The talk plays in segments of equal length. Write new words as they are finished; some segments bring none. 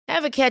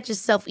Ever catch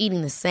yourself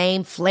eating the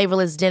same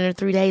flavorless dinner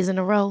 3 days in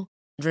a row?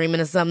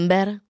 Dreaming of something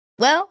better?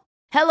 Well,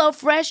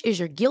 HelloFresh is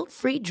your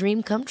guilt-free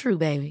dream come true,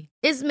 baby.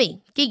 It's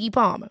me, Keke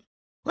Palmer.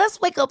 Let's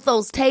wake up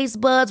those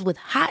taste buds with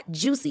hot,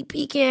 juicy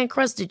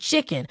pecan-crusted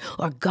chicken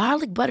or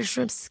garlic butter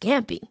shrimp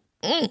scampi.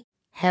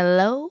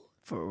 Hello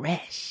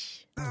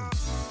Fresh.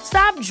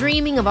 Stop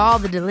dreaming of all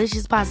the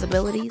delicious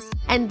possibilities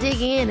and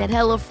dig in at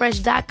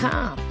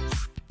HelloFresh.com.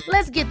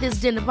 Let's get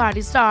this dinner party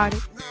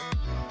started.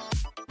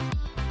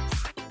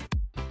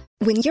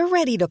 When you're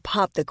ready to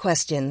pop the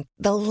question,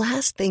 the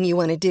last thing you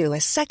want to do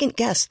is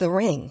second-guess the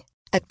ring.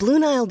 At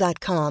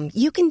BlueNile.com,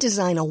 you can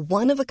design a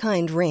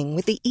one-of-a-kind ring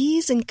with the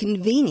ease and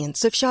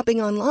convenience of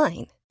shopping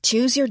online.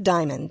 Choose your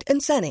diamond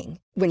and setting.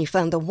 When you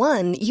find the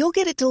one, you'll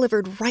get it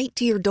delivered right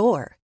to your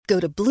door. Go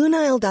to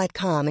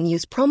BlueNile.com and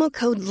use promo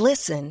code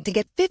LISTEN to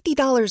get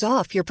 $50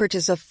 off your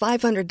purchase of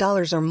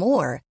 $500 or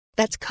more.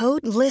 That's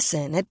code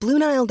LISTEN at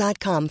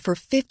BlueNile.com for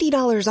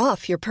 $50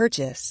 off your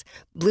purchase.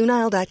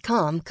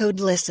 BlueNile.com, code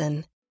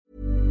LISTEN.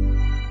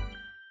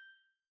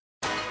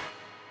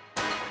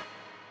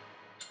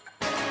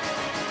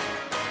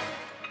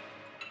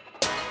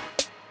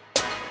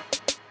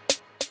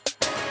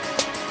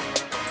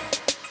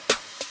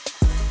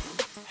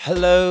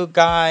 Hello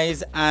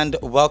guys, and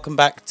welcome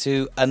back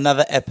to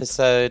another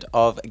episode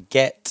of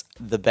Get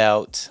the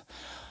Belt.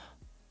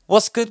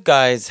 What's good,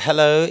 guys?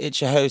 Hello,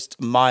 it's your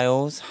host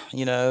Miles.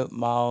 You know,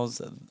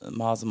 Miles.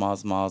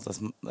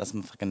 That's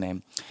my fucking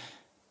name.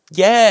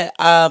 Yeah,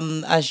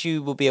 as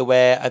you will be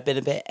aware, I've been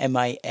a bit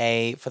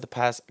MIA for the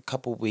past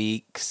couple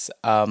weeks.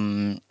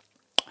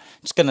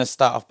 Just gonna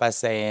start off by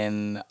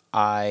saying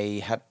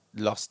I had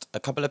lost a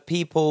couple of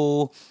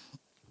people.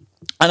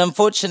 And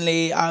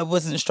unfortunately, I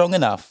wasn't strong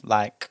enough.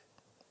 Like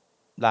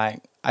I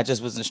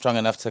just wasn't strong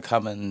enough to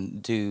come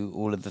and do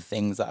all of the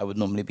things that I would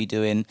normally be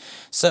doing.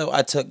 So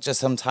I took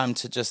just some time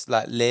to just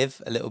like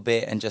live a little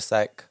bit and just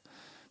like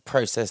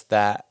process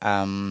that.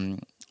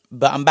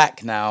 But I'm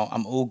back now.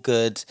 I'm all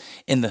good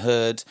in the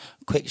hood.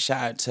 Quick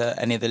shout out to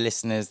any of the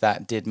listeners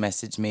that did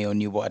message me or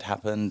knew what had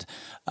happened.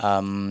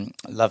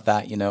 Love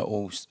that, you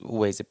know,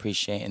 always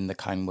appreciating the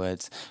kind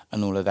words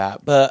and all of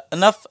that. But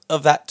enough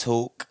of that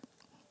talk.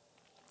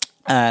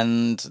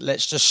 And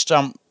let's just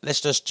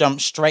jump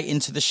straight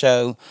into the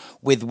show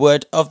with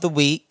Word of the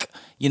Week.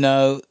 You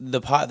know, the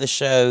part of the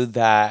show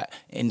that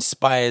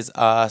inspires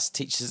us,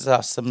 teaches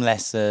us some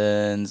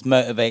lessons,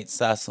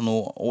 motivates us, and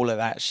all of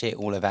that shit,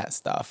 all of that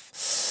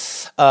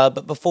stuff.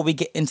 But before we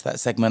get into that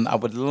segment, I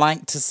would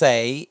like to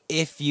say,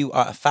 if you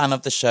are a fan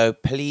of the show,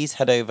 please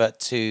head over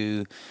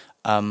to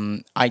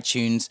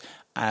iTunes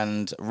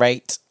and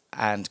rate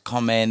and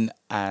comment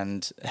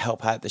and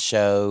help out the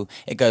show.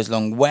 It goes a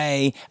long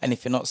way. And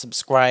if you're not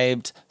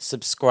subscribed,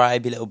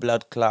 subscribe, you little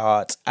blood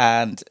clot,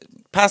 and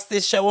pass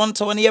this show on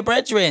to one of your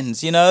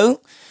brethrens, you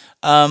know.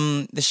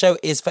 The show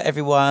is for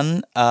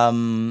everyone.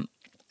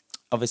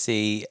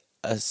 Obviously,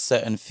 a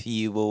certain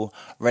few will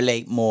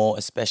relate more,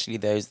 especially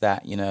those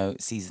that, you know,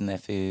 season their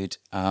food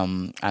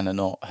and are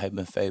not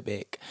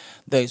homophobic.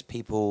 Those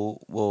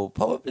people will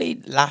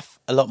probably laugh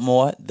a lot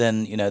more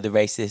than, you know, the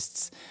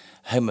racists,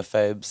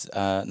 homophobes,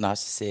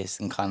 narcissists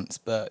and cunts.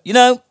 But, you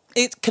know,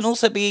 it can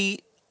also be,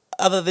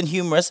 other than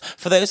humorous,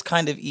 for those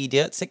kind of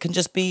idiots, it can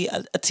just be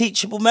a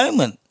teachable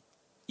moment.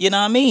 You know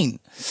what I mean?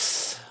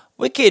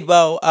 Wicked.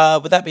 Well,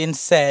 with that being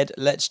said,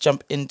 let's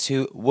jump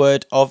into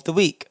Word of the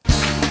Week.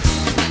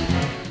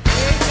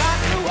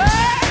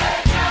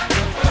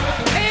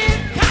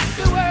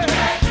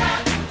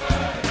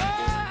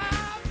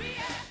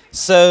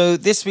 So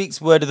this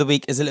week's Word of the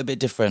Week is a little bit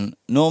different.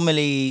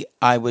 Normally,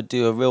 I would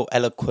do a real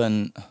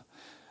eloquent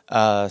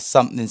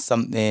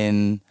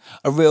something,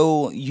 a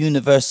real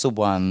universal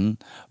one.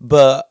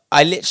 But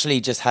I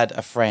literally just had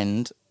a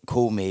friend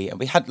call me and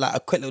we had like a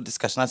quick little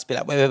discussion. I had to be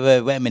like,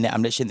 wait a minute.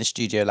 I'm literally in the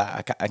studio.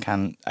 Like I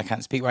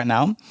can't speak right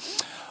now.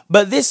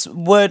 But this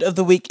Word of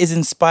the Week is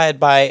inspired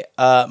by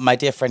my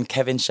dear friend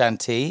Kevin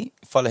Shanty.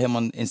 Follow him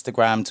on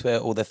Instagram, Twitter,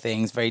 all the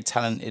things. Very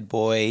talented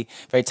boy,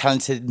 very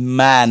talented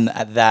man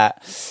at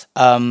that.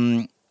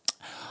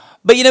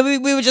 But, you know,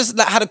 we were just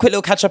like, had a quick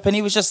little catch up and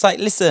he was just like,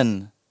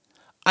 listen,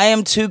 I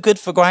am too good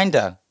for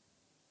Grindr.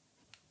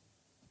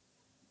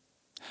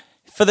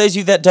 For those of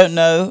you that don't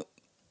know,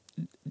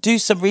 do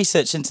some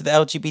research into the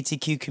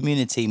LGBTQ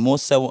community, more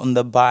so on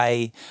the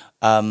bi,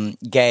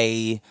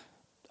 gay,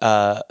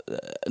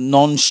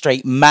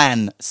 non-straight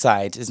man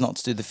side. Is not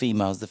to do the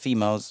females. The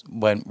females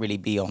won't really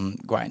be on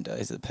Grindr.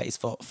 It's a place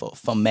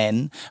for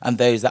men and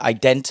those that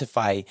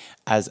identify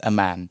as a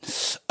man.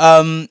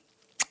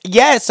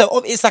 Yeah, so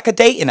it's like a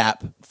dating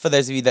app, for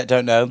those of you that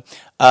don't know.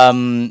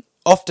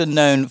 Often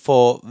known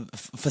for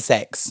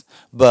sex,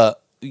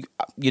 but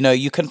you know,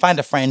 you can find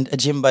a friend, a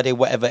gym buddy,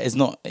 whatever. It's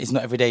not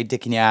every day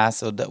dick in your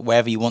ass or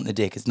wherever you want the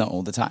dick. It's not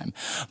all the time.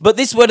 But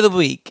this Word of the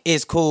Week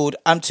is called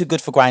 "I'm Too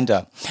Good for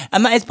Grindr,"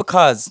 and that is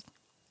because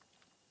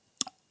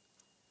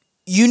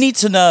you need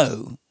to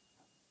know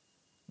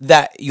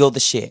that you're the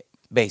shit,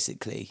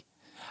 basically.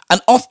 And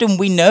often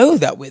we know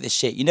that we're the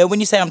shit. You know, when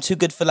you say I'm too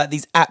good for like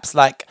these apps,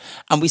 like,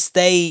 and we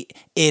stay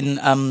in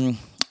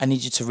I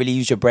need you to really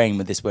use your brain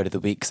with this word of the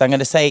week, because I'm going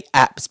to say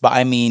apps, but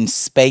I mean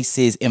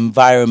spaces,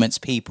 environments,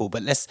 people.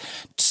 But let's,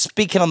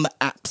 speaking on the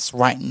apps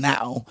right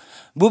now,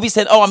 we'll be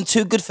saying, oh, I'm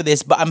too good for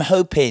this, but I'm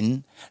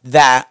hoping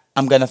that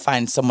I'm going to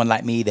find someone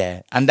like me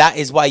there. And that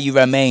is why you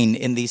remain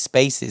in these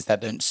spaces that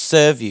don't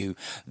serve you,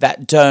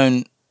 that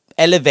don't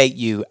elevate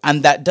you,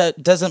 and that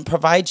doesn't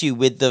provide you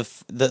with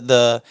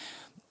the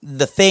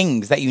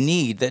things that you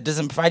need, that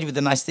doesn't provide you with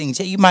the nice things.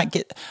 Yeah, you might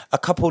get a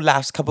couple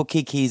laughs, couple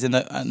kikis,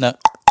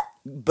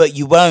 but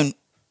you won't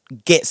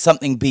get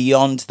something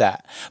beyond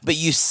that. But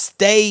you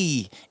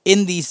stay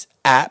in these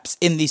apps,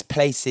 in these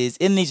places,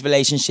 in these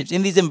relationships,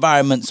 in these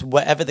environments,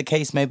 whatever the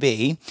case may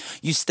be.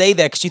 You stay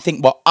there because you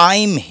think, well,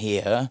 I'm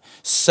here,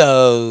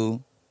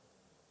 so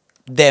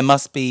there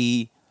must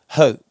be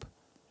hope.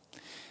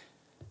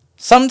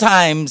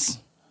 Sometimes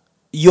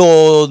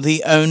you're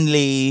the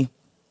only,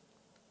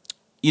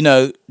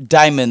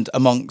 diamond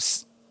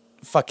amongst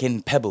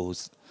fucking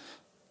pebbles.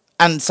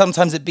 And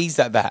sometimes it beats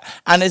like that.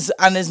 And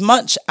as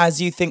much as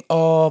you think,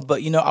 oh,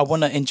 but I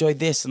want to enjoy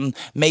this and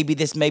maybe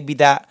this, maybe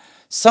that,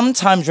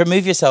 sometimes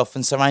remove yourself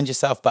and surround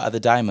yourself by other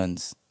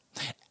diamonds.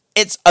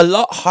 It's a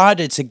lot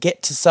harder to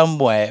get to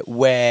somewhere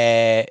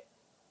where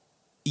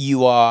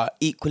you are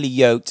equally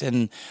yoked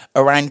and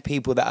around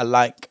people that are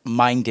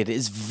like-minded.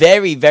 It's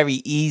very,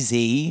 very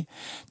easy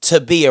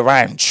to be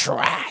around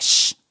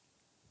trash.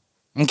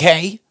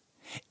 Okay?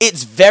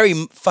 It's very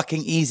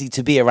fucking easy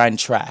to be around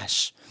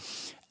trash.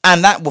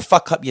 And that will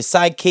fuck up your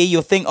psyche.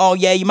 You'll think, oh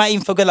yeah, you might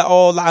even forget like,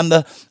 oh,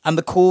 like, I'm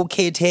the cool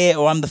kid here,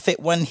 or I'm the fit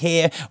one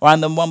here, or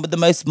I'm the one with the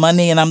most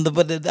money, and I'm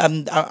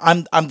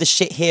the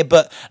shit here.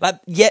 But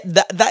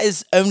that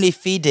is only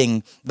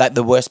feeding like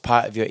the worst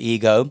part of your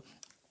ego.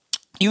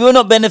 You will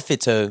not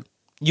benefit, though.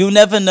 You'll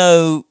never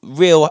know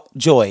real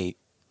joy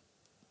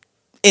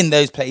in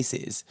those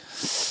places.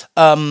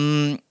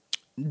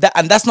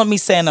 And that's not me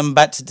saying I'm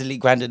about to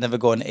delete Grindr and never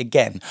go on it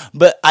again.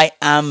 But I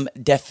am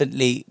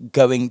definitely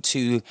going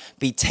to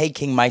be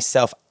taking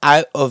myself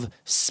out of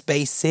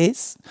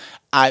spaces,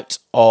 out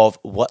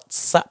of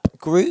WhatsApp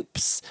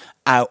groups,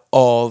 out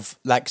of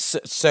like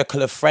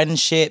circle of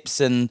friendships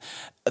and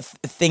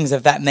things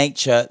of that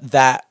nature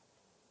that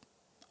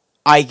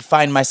I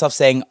find myself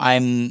saying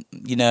I'm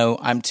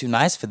too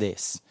nice for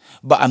this.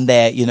 But I'm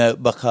there,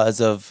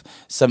 because of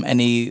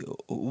any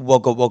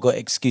woggle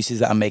excuses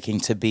that I'm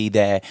making to be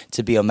there,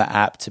 to be on the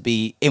app, to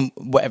be in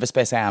whatever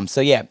space I am.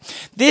 So yeah,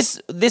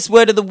 this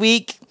word of the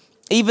week,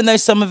 even though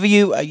some of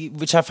you,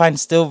 which I find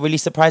still really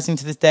surprising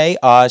to this day,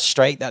 are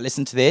straight that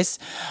listen to this,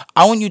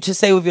 I want you to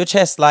say with your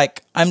chest,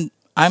 like, I'm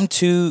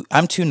too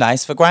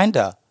nice for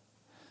Grindr.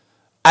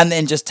 And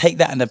then just take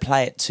that and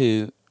apply it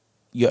to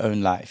your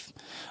own life.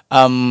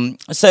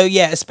 So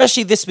yeah,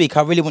 especially this week,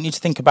 I really want you to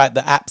think about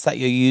the apps that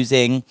you're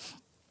using.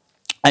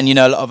 And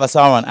a lot of us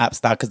are on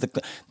apps now because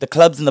the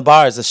clubs and the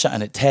bars are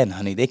shutting at 10,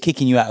 honey. They're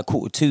kicking you out at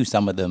 1:45,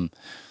 some of them.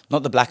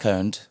 Not the black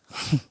owned.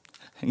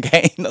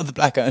 Okay, not the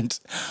black owned.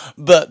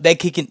 But they're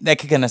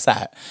kicking us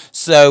out.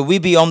 So we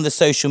be on the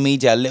social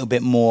media a little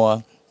bit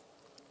more.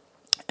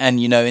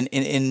 And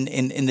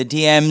in the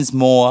DMs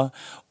more,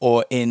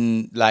 or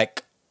in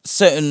like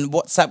certain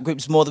WhatsApp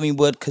groups more than we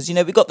would, because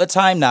we got the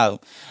time now.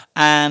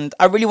 And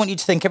I really want you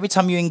to think, every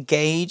time you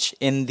engage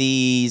in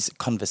these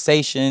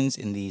conversations,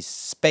 in these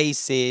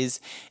spaces,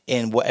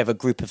 in whatever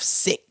group of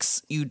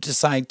 6 you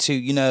decide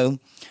to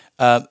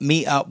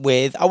meet up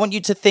with, I want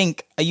you to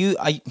think, are you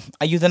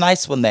the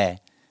nice one there?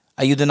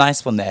 Are you the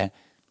nice one there?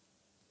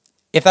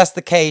 If that's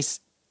the case,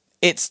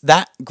 it's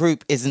that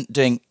group isn't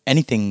doing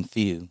anything for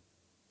you.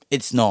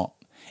 It's not.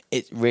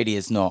 It really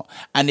is not.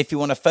 And if you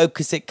want to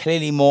focus it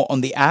clearly more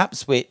on the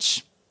apps,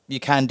 which you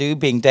can do,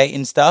 being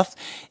dating stuff,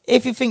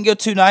 if you think you're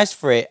too nice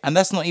for it, and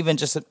that's not even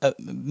just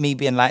me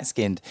being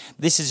light-skinned,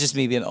 this is just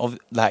me being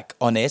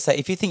honest. Like,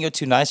 if you think you're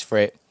too nice for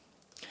it,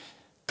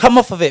 come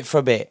off of it for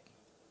a bit.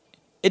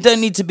 It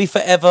don't need to be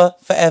forever,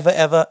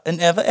 ever, and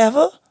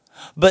ever.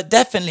 But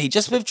definitely,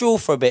 just withdraw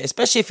for a bit,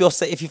 especially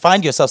if you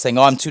find yourself saying,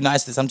 oh, I'm too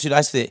nice for this, I'm too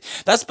nice for it.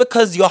 That's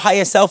because your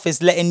higher self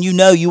is letting you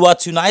know you are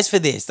too nice for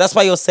this. That's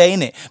why you're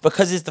saying it,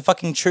 because it's the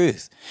fucking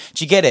truth.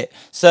 Do you get it?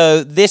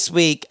 So this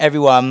week,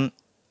 everyone,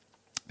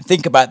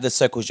 think about the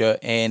circles you're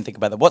in, think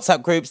about the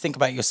WhatsApp groups, think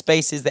about your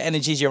spaces, the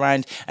energies you're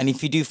around. And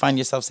if you do find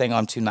yourself saying, oh,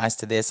 I'm too nice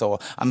to this, or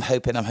I'm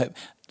hoping,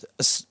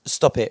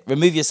 stop it.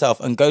 Remove yourself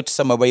and go to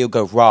somewhere where you'll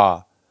go,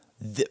 rah.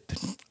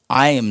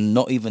 I am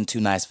not even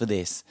too nice for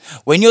this.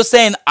 When you're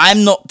saying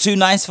I'm not too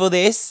nice for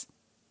this,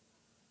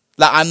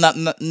 like I'm not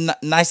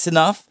nice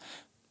enough,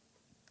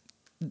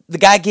 the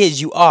gag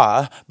is you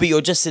are, but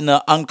you're just in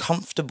an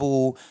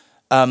uncomfortable,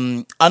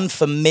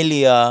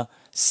 unfamiliar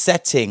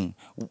setting,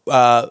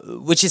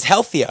 which is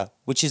healthier,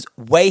 which is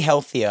way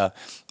healthier,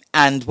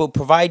 and will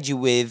provide you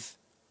with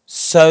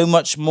so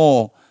much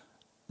more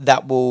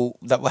that will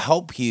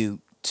help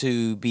you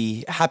to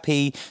be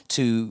happy,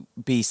 to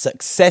be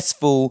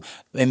successful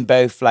in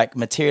both like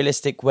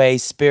materialistic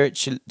ways,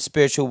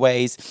 spiritual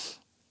ways.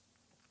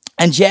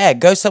 And yeah,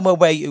 go somewhere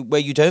where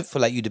you don't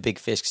feel like you're the big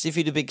fish. Because if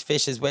you're the big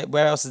fish, is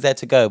where else is there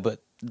to go? But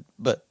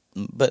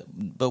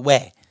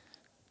where?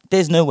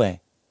 There's nowhere.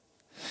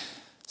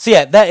 So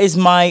yeah, that is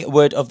my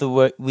word of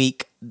the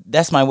week.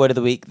 That's my word of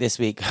the week this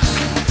week.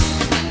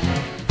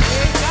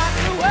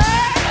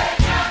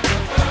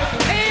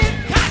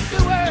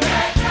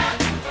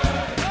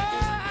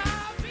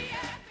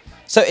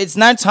 So it's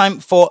now time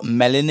for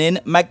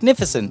Melanin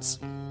Magnificence.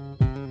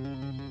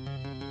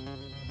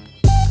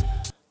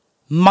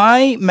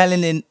 My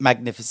Melanin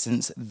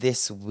Magnificence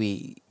this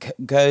week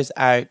goes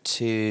out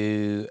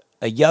to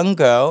a young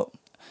girl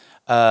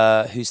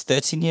who's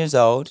 13 years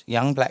old,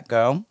 young black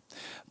girl,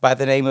 by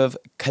the name of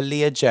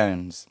Kalia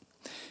Jones.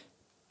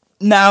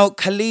 Now,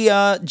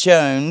 Kalia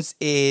Jones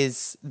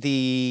is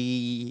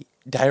the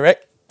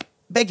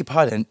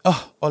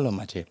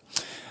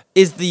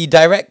is the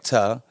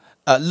director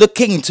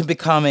looking to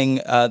becoming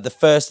the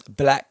first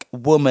black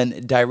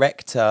woman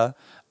director,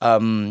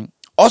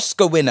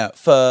 Oscar winner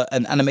for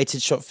an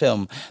animated short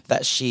film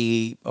that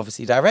she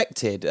obviously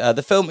directed.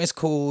 The film is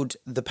called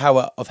The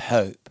Power of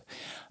Hope.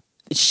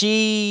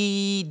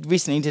 She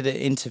recently did an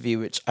interview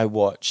which I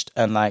watched,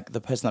 and like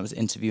the person that was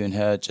interviewing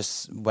her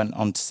just went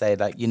on to say,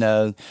 like, you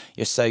know,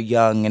 you're so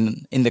young,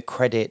 and in the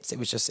credits it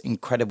was just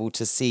incredible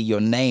to see your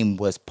name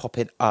was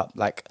popping up,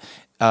 like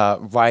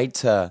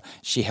writer.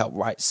 She helped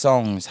write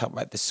songs, helped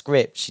write the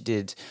script. She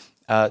did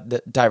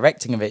the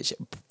directing of it, she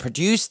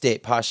produced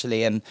it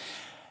partially, and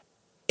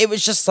it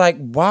was just like,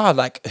 wow,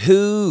 like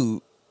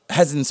who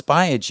has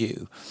inspired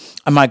you?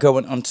 And my girl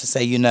went on to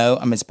say, you know,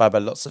 I'm inspired by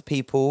lots of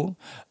people,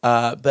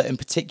 but in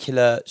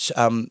particular,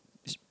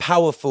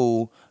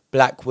 powerful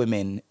black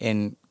women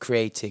in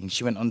creating.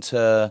 She went on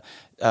to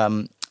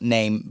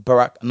name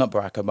not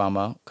Barack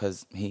Obama,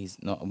 because he's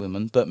not a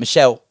woman, but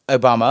Michelle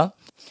Obama,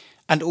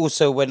 and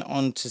also went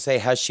on to say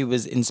how she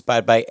was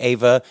inspired by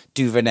Ava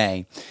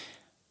DuVernay.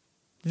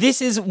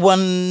 This is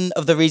one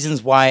of the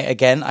reasons why,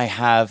 again, I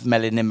have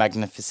Melanin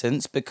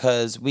Magnificence,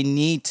 because we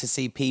need to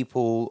see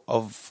people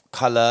of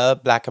colour,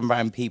 black and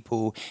brown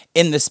people,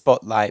 in the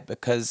spotlight.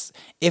 Because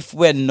if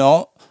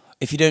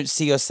you don't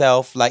see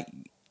yourself like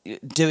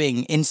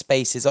doing in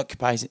spaces,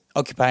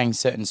 occupying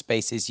certain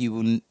spaces,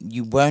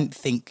 you won't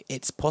think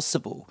it's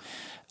possible.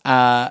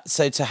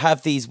 So to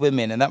have these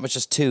women, and that was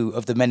just two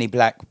of the many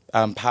black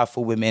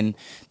powerful women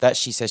that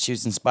she says she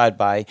was inspired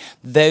by,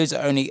 those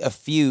are only a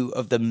few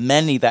of the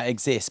many that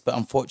exist, but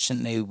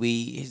unfortunately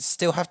we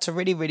still have to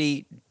really,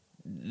 really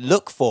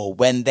look for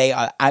when they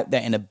are out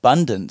there in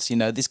abundance. You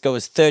know, this girl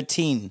is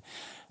 13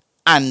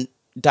 and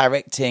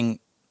directing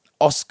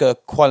Oscar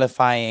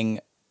qualifying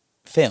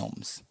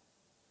films.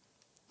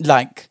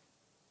 Like,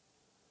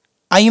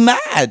 are you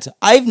mad?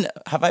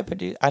 Have I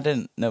produced? I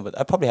don't know, but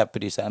I probably have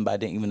produced something, but I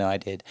didn't even know I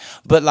did.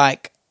 But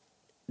like,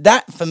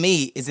 that for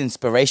me is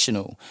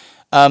inspirational.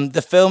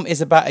 The film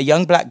is about a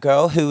young black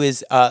girl who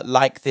is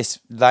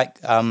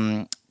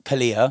Kalia,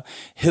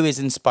 who is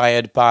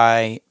inspired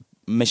by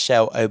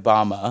Michelle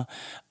Obama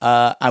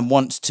and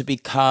wants to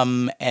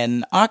become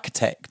an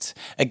architect.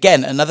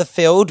 Again, another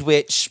field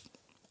which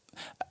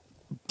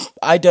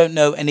I don't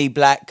know any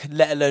black,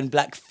 let alone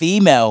black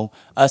female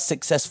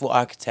successful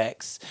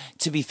architects.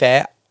 To be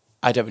fair,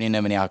 I don't really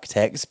know many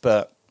architects,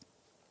 but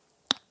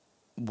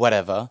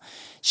whatever.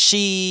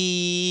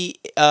 She,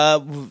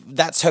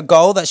 that's her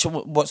goal. That's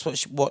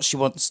what she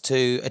wants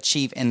to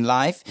achieve in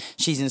life.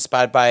 She's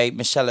inspired by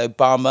Michelle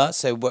Obama,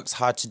 so works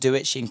hard to do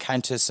it. She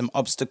encounters some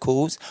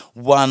obstacles.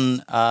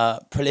 One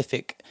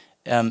prolific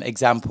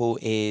example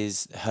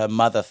is her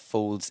mother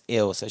falls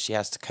ill, so she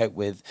has to cope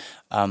with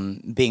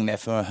being there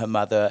for her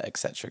mother,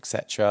 etc.,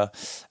 etc.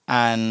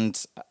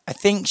 And I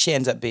think she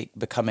ends up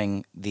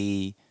becoming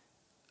the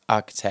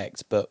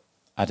architect, but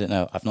I don't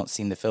know. I've not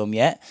seen the film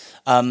yet.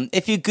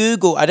 If you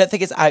Google, I don't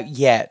think it's out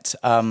yet.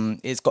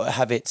 It's got to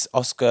have its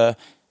Oscar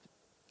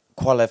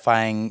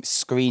qualifying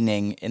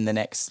screening in the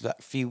next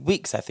few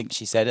weeks, I think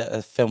she said, at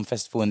a film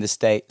festival in the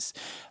States.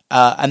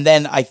 And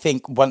then I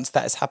think once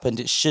that has happened,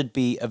 it should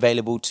be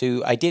available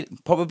to,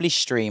 probably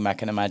stream, I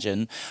can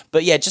imagine.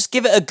 But yeah, just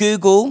give it a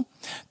Google.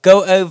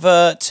 Go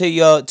over to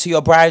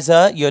your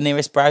browser, your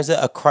nearest browser,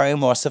 a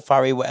Chrome or a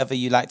Safari, whatever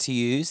you like to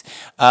use.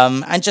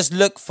 And just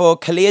look for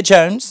Kalia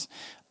Jones,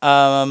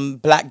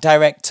 black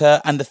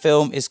director, and the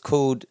film is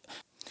called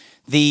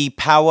The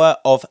Power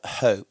of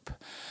Hope.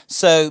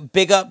 So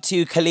big up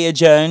to Kalia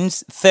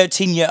Jones,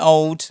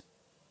 13-year-old,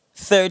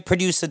 third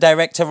producer,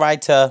 director,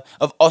 writer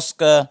of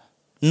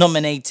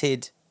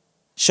Oscar-nominated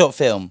short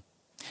film.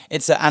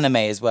 It's an anime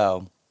as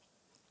well.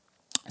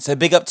 So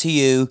big up to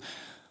you.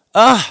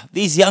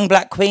 These young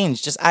black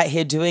queens just out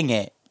here doing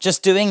it.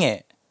 Just doing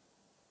it.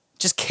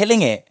 Just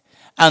killing it.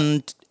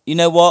 And you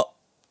know what?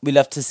 We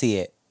love to see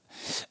it.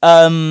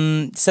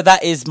 So that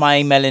is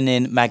my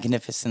Melanin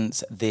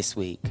Magnificence this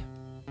week.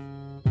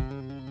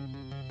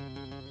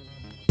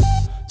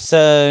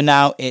 So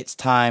now it's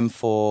time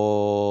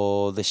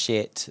for the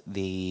shit,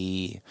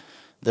 the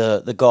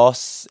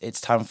goss. It's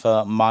time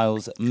for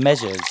Miles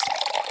Measures.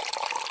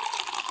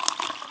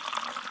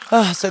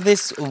 So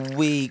this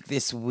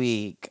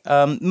week,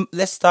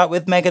 let's start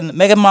with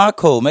Meghan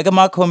Markle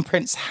and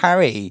Prince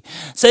Harry.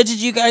 So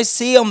did you guys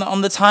see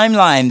on the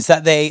timelines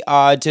that they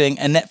are doing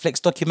a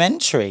Netflix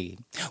documentary?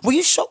 Were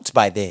you shocked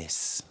by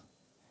this?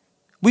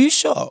 Were you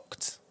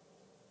shocked?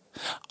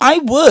 I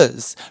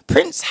was.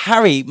 Prince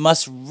Harry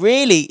must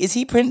really... Is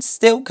he Prince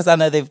still? Because I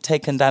know they've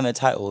taken down their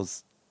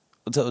titles.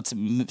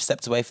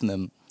 Stepped away from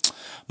them.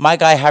 My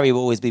guy Harry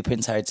will always be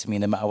Prince Harry to me,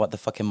 no matter what the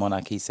fucking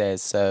monarchy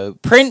says. So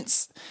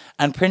Prince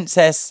and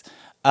Princess...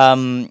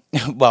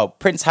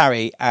 Prince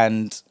Harry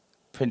and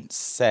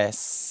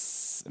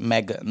Princess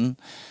Meghan...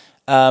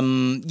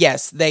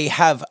 yes, they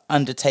have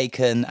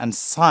undertaken and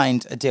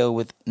signed a deal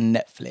with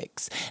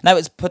Netflix. Now,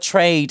 it's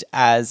portrayed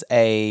as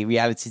a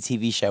reality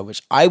TV show,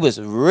 which I was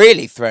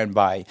really thrown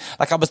by.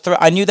 Like,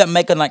 I knew that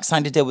Meghan,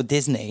 signed a deal with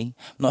Disney.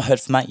 Not heard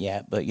from that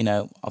yet, but,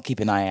 I'll keep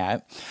an eye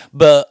out.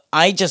 But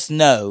I just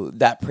know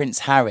that Prince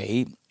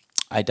Harry,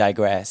 I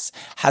digress,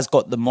 has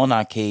got the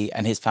monarchy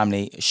and his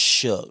family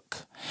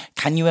shook.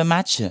 Can you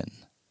imagine?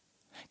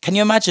 Can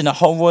you imagine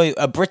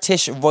a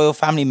British royal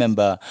family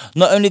member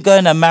not only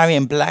going and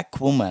marrying a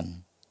black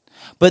woman,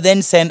 but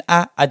then saying,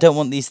 I don't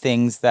want these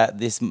things that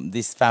this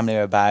family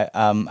are about.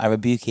 I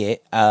rebuke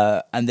it.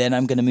 And then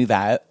I'm going to move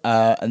out.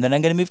 And then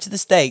I'm going to move to the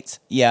States.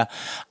 Yeah.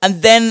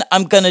 And then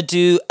I'm going to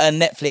do a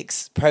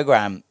Netflix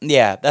program.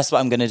 Yeah, that's what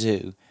I'm going to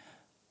do.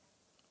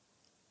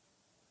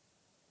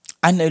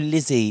 I know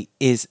Lizzie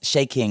is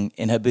shaking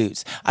in her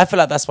boots. I feel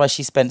like that's why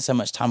she spent so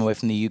much time away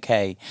from the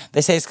UK.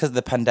 They say it's because of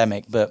the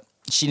pandemic, but...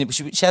 She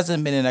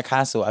hasn't been in a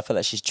castle. I feel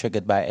like she's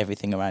triggered by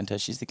everything around her.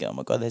 She's thinking, oh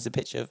my God, there's a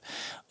picture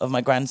of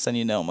my grandson,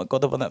 oh my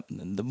God,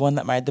 the one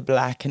that married the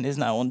black and is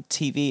now on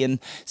TV and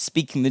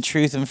speaking the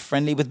truth and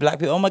friendly with black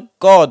people. Oh my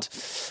God.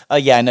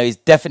 Yeah, I know he's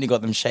definitely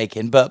got them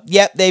shaking. But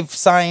yeah, they've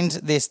signed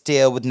this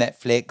deal with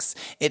Netflix.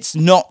 It's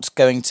not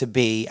going to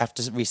be,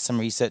 after some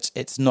research,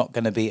 it's not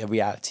going to be a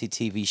reality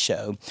TV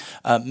show.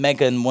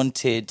 Meghan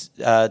wanted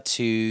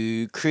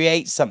to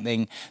create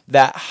something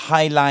that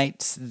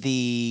highlights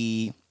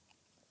the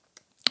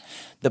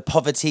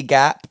poverty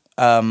gap,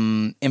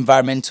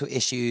 environmental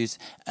issues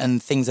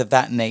and things of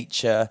that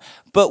nature,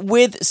 but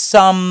with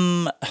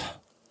something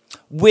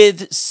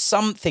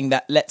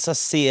that lets us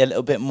see a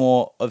little bit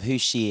more of who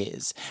she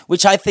is,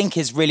 which I think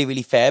is really,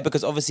 really fair,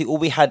 because obviously all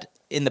we had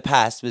in the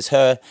past was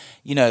her,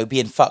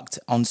 being fucked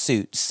on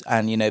Suits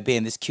and,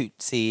 being this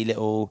cutesy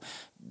little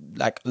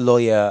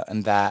lawyer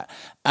and that,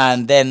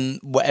 and then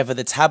whatever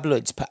the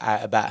tabloids put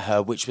out about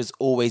her, which was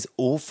always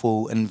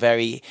awful and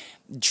very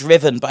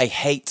driven by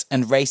hate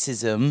and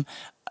racism.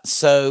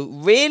 So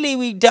really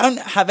we don't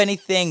have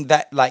anything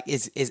that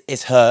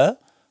is her.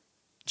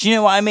 Do you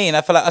know what I mean?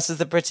 I feel like us as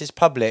the British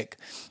public,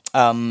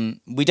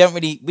 we don't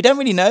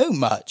really know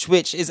much,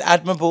 which is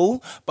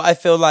admirable. But I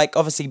feel like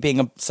obviously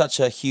being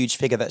such a huge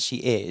figure that she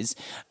is,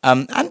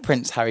 and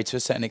Prince Harry to a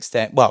certain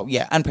extent. Well,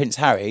 yeah, and Prince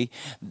Harry,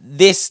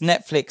 this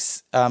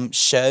Netflix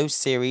show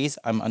series,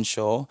 I'm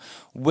unsure,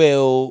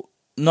 will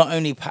not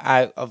only put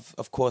out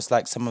of course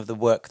some of the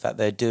work that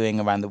they're doing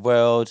around the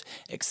world,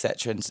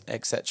 etc.,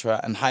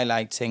 and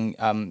highlighting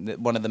that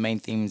one of the main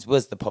themes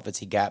was the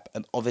poverty gap,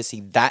 and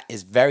obviously that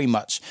is very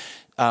much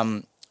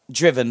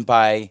driven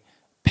by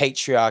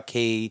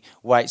patriarchy,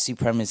 white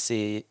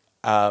supremacy,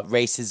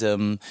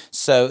 racism.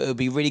 So it would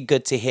be really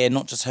good to hear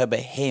not just her but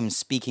him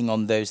speaking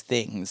on those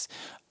things,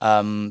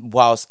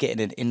 whilst getting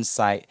an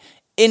insight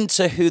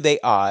into who they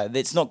are.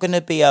 It's not going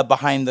to be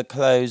behind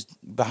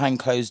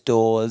closed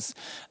doors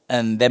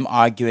and them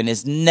arguing.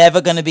 It's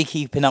never going to be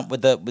keeping up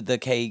with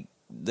the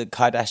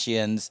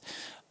Kardashians.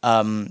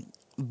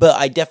 But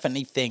I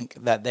definitely think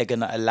that they're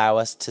going to allow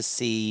us to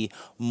see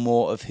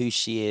more of who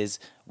she is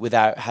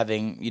without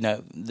having,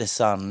 the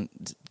Sun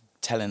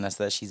telling us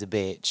that she's a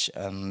bitch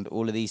and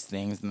all of these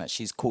things and that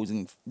she's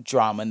causing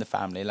drama in the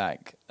family.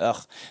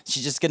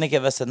 She's just going to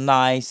give us a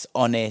nice,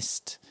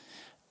 honest,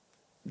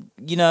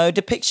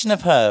 depiction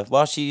of her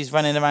while she's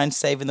running around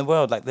saving the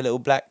world like the little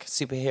black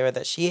superhero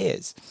that she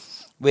is,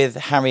 with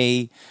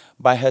Harry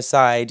by her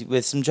side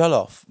with some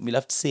jollof. We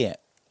love to see it.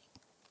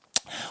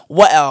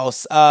 What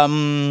else?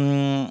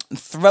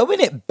 Throwing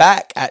it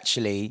back,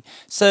 actually.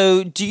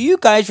 So, do you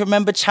guys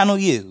remember Channel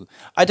U?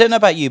 I don't know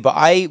about you, but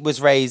I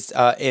was raised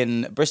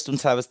in Bristol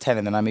until I was 10,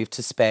 and then I moved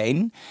to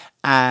Spain.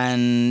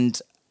 And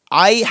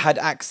I had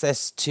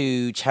access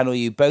to Channel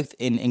U both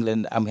in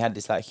England, and we had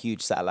this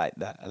huge satellite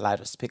that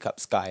allowed us to pick up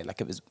Sky.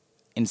 It was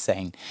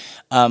insane.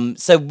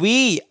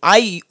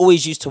 I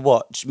always used to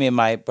watch, me and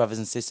my brothers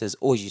and sisters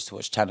always used to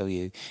watch Channel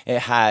U. It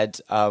had...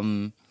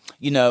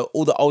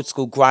 all the old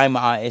school grime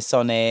artists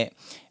on it,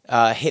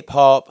 hip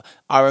hop,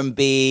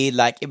 R&B,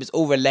 it was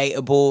all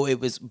relatable. It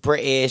was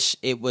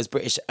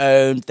British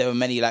owned. There were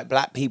many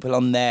black people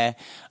on there.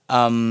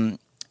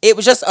 It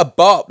was just a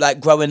bop,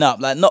 growing up.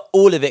 Not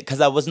all of it,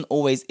 because I wasn't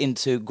always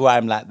into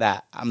grime like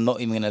that. I'm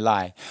not even going to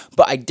lie.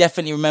 But I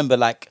definitely remember,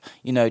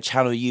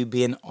 Channel U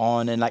being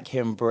on and,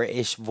 hearing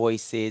British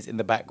voices in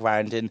the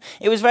background. And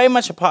it was very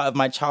much a part of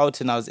my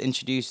childhood. And I was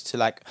introduced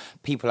to,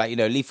 people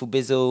Lethal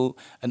Bizzle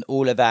and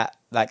all of that,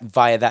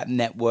 via that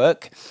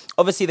network.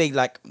 Obviously,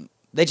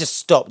 they just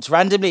stopped.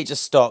 Randomly, it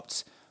just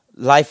stopped.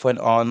 Life went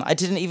on. I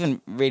didn't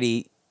even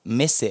really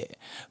miss it,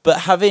 but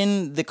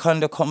having the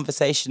kind of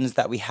conversations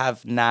that we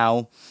have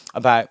now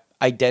about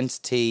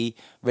identity,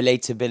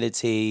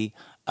 relatability,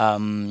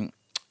 and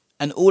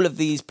And all of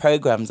these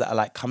programs that are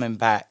like coming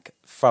back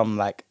from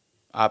like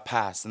our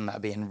past and that are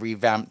being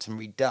revamped and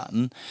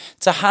redone,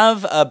 to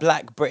have a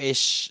Black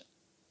British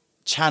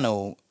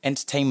channel,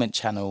 entertainment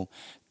channel,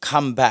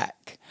 come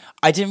back,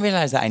 I didn't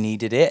realize that I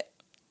needed it.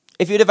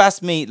 If you'd have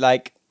asked me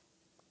like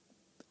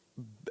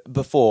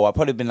before, I'd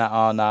probably been like,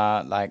 oh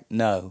nah, like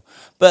no.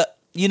 But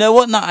you know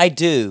what? No, I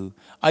do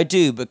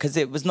because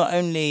it was not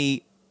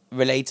only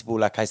relatable,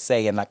 like I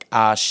say, and like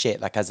shit,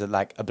 like as a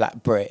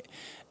Black Brit.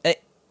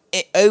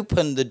 It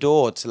opened the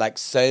door to like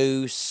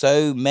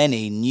so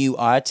many new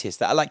artists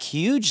that are like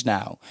huge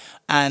now.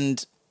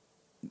 And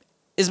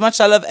as much as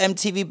I love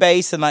MTV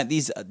Base and like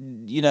these,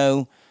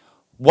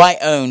 white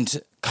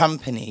owned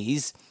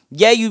companies,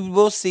 yeah, you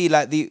will see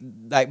like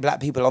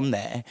Black people on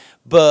there.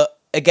 But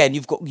again,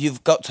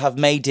 you've got to have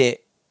made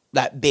it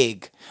like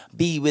big,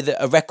 be with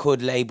a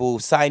record label,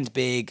 signed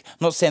big. I'm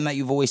not saying that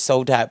you've always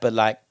sold out, but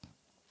like,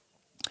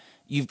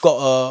 you've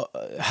got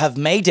to have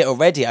made it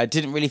already. I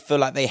didn't really feel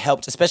like they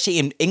helped, especially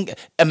in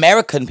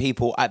American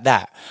people at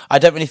that. I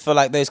don't really feel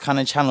like those kind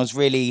of channels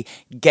really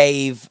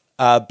gave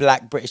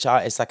Black British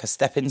artists like a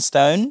stepping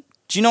stone.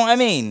 Do you know what I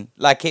mean?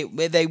 Like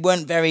they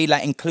weren't very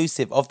like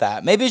inclusive of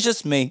that. Maybe it's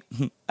just me.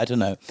 I don't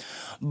know.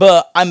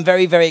 But I'm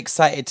very, very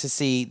excited to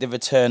see the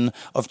return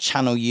of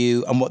Channel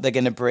U and what they're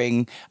going to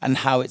bring and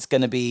how it's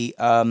going to be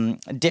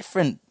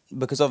different.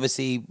 Because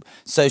obviously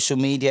social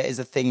media is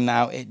a thing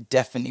now. It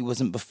definitely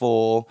wasn't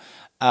before.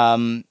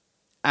 And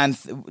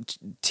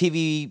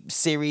TV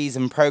series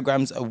and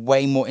programs are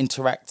way more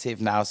interactive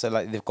now. So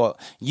like they've got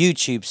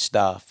YouTube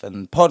stuff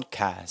and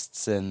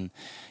podcasts and,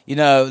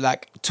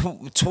 like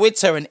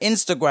Twitter and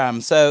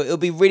Instagram. So it'll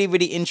be really,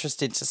 really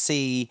interesting to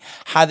see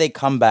how they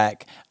come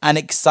back, and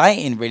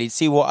exciting really to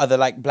see what other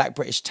like Black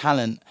British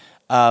talent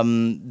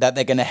that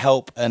they're going to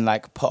help and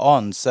like put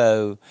on.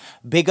 So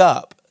big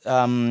up.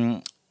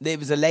 There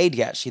was a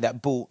lady actually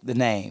that bought the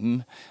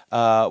name.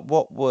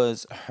 What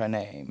was her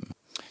name?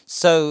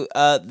 So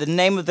the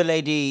name of the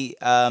lady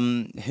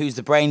who's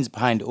the brains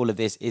behind all of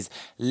this is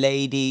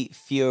Lady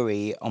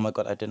Fury. Oh my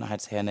God, I don't know how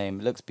to say her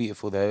name. It looks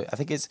beautiful though. I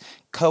think it's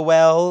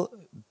Coelle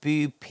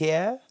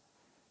Bupierre.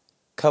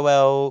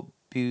 Coelle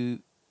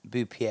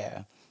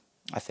Bupierre,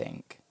 I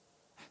think.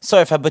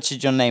 Sorry if I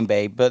butchered your name,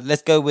 babe, but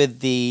let's go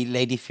with the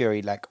Lady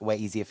Fury, like way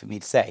easier for me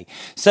to say.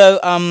 So,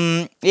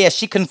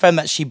 she confirmed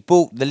that she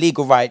bought the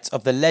legal rights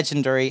of the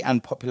legendary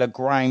and popular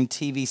grime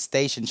TV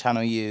station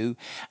Channel U,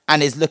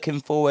 and is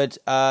looking forward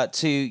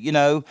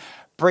to,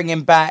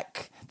 bringing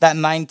back that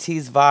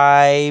 90s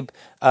vibe,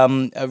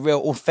 a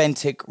real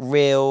authentic,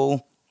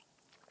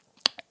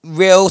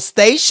 real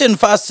station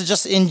for us to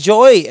just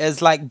enjoy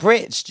as like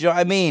Brits. Do you know what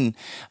I mean?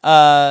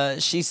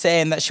 She's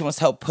saying that she wants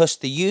to help push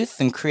the youth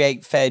and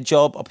create fair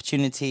job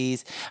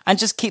opportunities and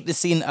just keep the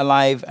scene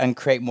alive and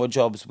create more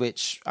jobs,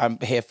 which I'm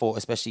here for,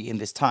 especially in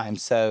this time.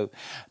 So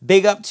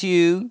big up to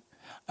you.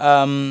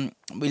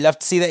 We love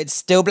to see that it's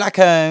still Black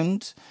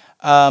owned.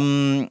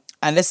 And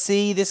let's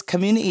see this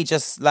community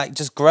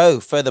just grow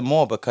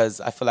furthermore, because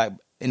I feel like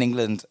in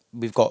England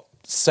we've got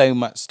so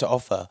much to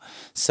offer.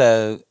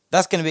 So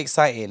that's going to be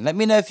exciting. Let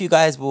me know if you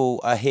guys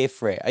are here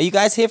for it. Are you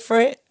guys here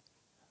for it?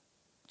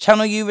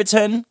 Channel U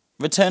return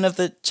of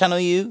the Channel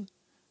U,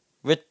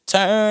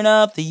 return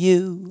of the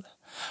U,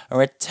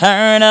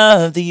 return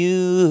of the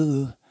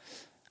U.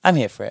 I'm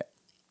here for it.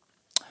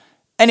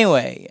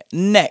 Anyway,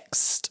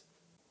 next.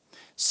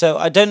 So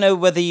I don't know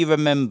whether you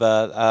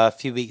remember a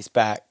few weeks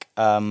back,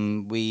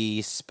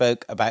 we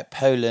spoke about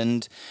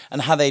Poland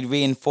and how they'd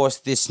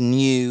reinforced this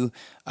new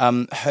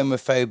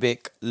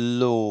homophobic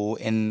law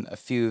in a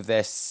few of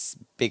their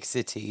big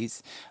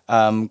cities,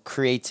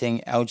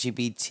 creating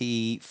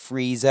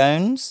LGBT-free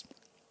zones.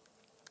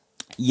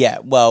 Yeah,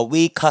 well,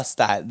 we cussed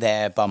out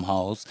their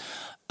bumholes.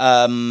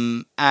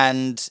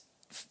 And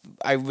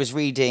I was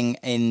reading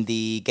in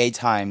the Gay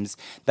Times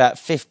that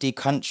 50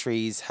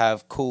 countries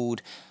have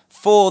called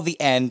for the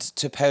end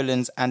to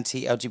Poland's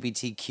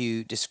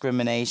anti-LGBTQ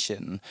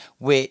discrimination,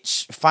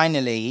 which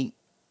finally,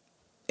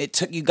 it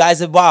took you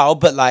guys a while,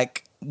 but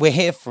like, we're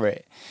here for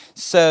it.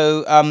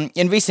 So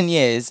in recent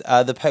years,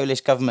 the Polish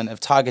government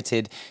have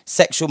targeted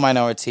sexual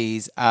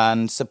minorities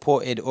and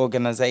supported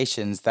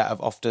organizations that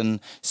have often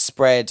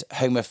spread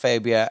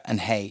homophobia and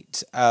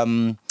hate.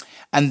 And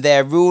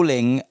their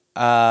ruling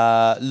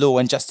Law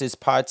and Justice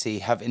Party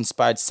have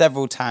inspired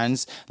several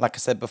towns, like I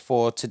said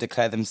before, to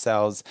declare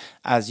themselves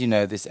as,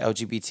 this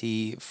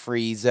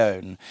LGBT-free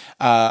zone.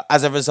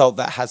 As a result,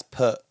 that has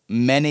put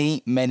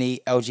many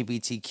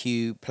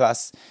LGBTQ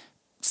plus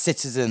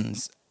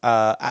citizens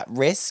at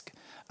risk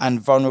and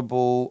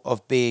vulnerable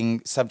of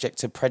being subject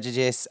to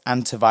prejudice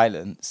and to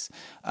violence.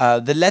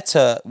 The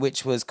letter,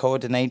 which was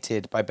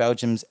coordinated by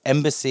Belgium's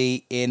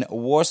embassy in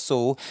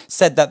Warsaw,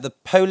 said that the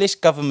Polish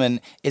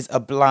government is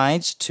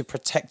obliged to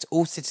protect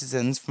all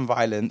citizens from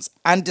violence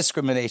and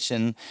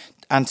discrimination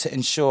and to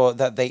ensure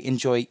that they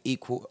enjoy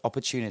equal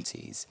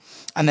opportunities.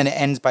 And then it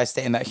ends by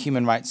stating that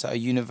human rights are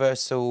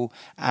universal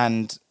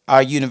and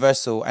are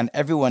universal, and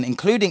everyone,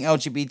 including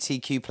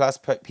LGBTQ plus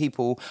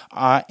people,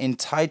 are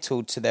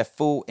entitled to their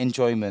full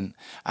enjoyment,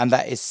 and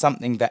that is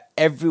something that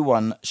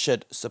everyone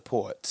should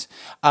support.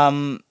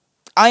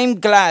 I'm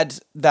glad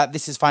that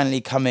this is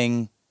finally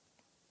coming,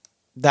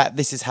 that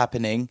this is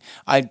happening.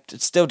 I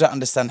still don't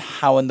understand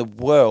how in the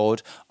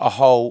world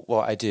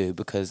well, I do,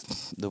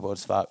 because the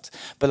world's fucked.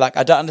 But like,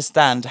 I don't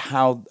understand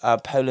how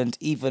Poland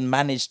even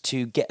managed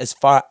to get as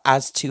far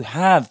as to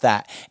have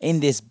that in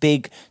this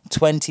big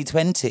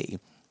 2020.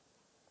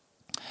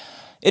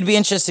 It'd be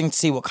interesting to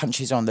see what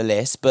countries are on the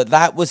list, but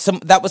that was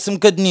some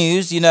good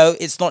news. You know,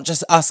 it's not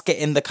just us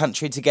getting the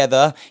country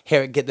together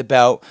here at Get the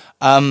Belt.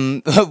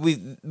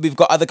 We've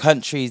got other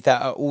countries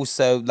that are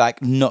also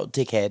like not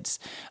dickheads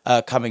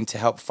coming to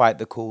help fight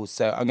the cause.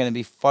 So I'm going to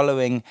be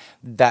following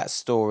that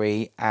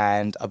story,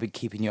 and I'll be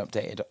keeping you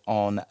updated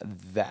on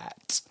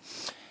that.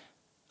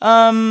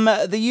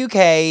 The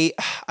UK,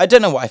 I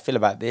don't know what I feel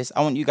about this.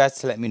 I want you guys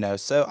to let me know.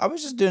 So I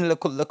was just doing a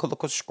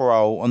little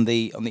scroll on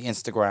the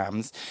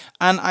Instagrams,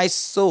 and I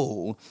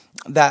saw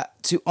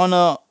that to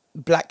honor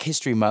Black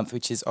History Month,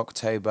 which is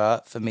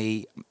October, for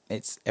me,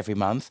 it's every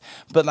month.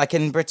 But like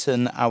in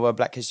Britain, our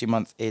Black History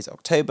Month is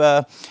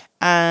October,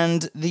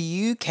 and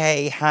the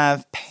UK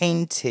have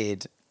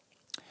painted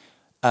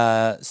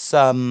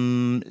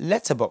some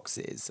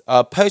letterboxes,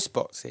 post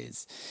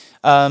boxes,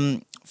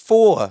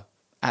 4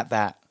 at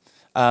that.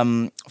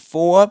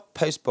 4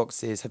 post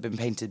boxes have been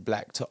painted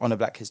black to honour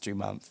Black History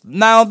Month.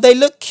 Now, they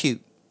look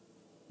cute.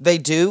 They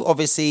do.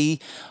 Obviously,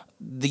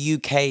 the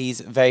UK is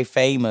very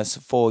famous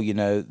for, you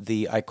know,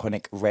 the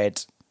iconic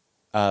red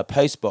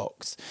post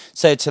box.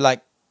 So to,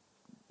 like,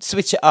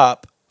 switch it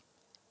up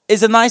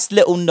is a nice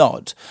little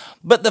nod.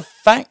 But the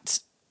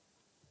fact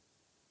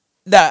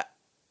that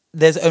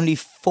there's only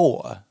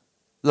 4,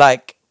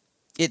 like,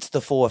 it's the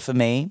 4 for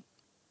me.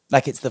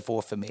 Like, it's the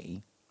 4 for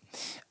me.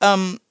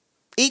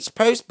 Each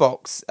post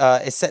box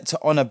is set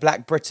to honour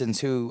Black Britons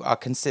who are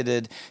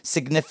considered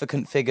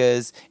significant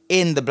figures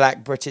in the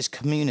Black British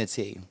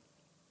community.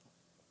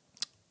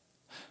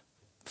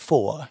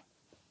 4.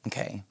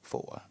 Okay,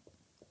 4.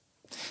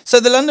 So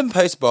the London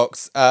Post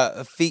Box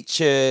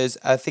features,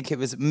 I think it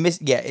was,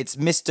 it's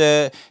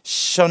Mr.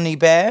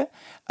 Shonibare,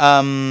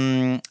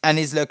 and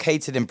is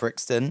located in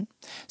Brixton.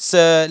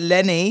 Sir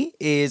Lenny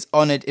is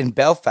honoured in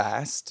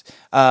Belfast.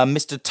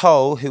 Mr.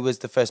 Toll, who was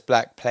the first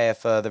black player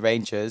for the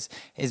Rangers,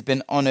 has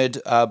been honoured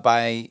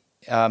by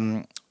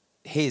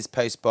his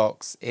post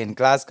box in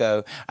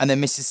Glasgow, and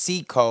then Mrs.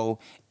 Seacole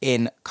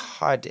in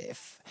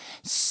Cardiff.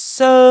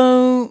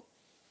 So,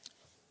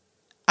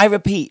 I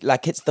repeat,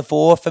 like, it's the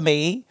 4 for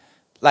me.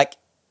 Like,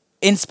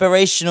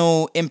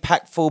 inspirational,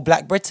 impactful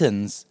Black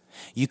Britons.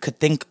 You could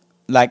think,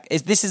 like,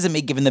 this isn't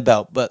me giving the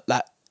belt, but,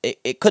 like,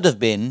 it could have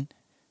been.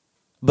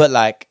 But,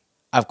 like,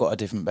 I've got a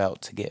different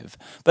belt to give.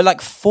 But,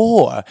 like,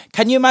 4.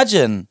 Can you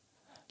imagine?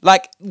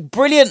 Like,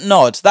 brilliant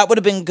nod. That would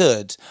have been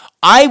good.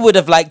 I would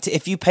have liked it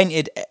if you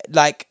painted,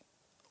 like,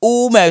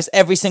 almost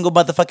every single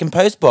motherfucking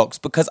post box,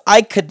 because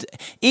I could,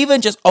 even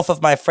just off of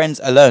my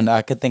friends alone,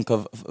 I could think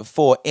of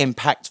 4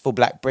 impactful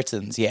Black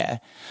Britons, yeah?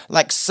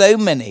 Like, so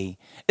many.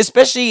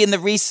 Especially in the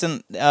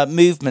recent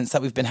movements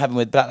that we've been having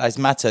with Black Lives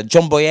Matter.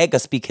 John Boyega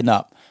speaking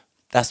up.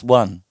 That's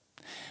 1.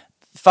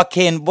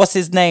 Fucking, what's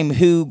his name?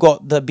 Who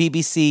got the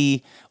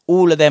BBC,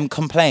 all of them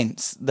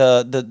complaints?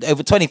 The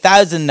over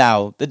 20,000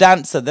 now. The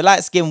dancer, the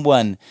light-skinned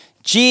one.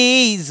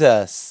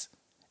 Jesus.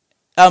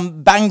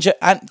 Banjo,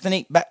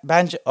 Anthony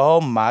Banjo. Oh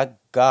my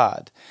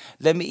God.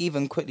 Let me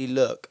even quickly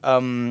look.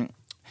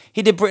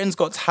 He did Britain's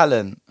Got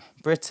Talent.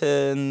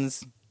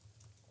 Britain's...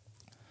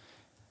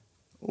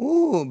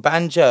 Ooh,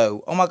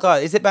 Banjo. Oh my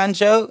God, is it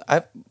Banjo?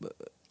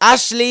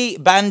 Ashley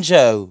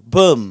Banjo.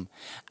 Boom.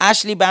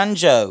 Ashley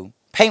Banjo.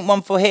 Paint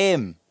one for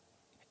him.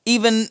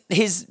 Even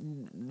his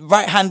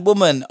right-hand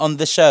woman on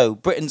the show,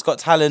 Britain's Got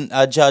Talent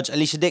judge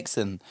Alicia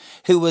Dixon,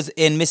 who was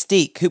in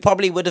Mystique, who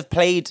probably would have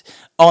played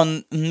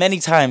on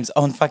many times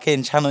on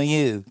fucking Channel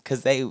U,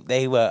 because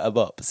they were a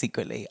bop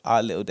secretly,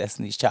 our little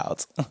Destiny's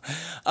Child.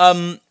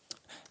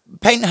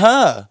 Paint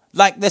her.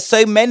 Like, there's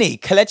so many.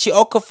 Kelechi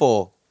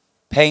Okafor.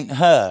 Paint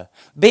her.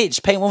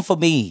 Bitch, paint one for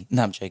me.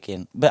 No, I'm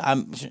joking. But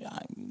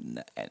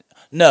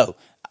no.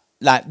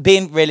 Like,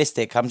 being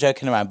realistic, I'm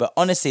joking around. But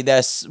honestly,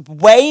 there's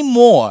way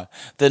more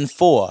than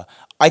 4.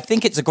 I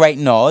think it's a great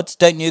nod.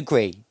 Don't you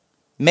agree?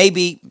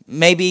 Maybe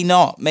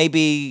not.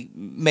 Maybe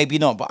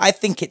not. But I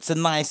think it's a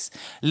nice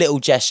little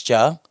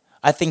gesture.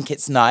 I think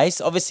it's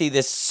nice. Obviously,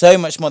 there's so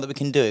much more that we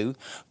can do.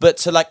 But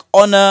to, like,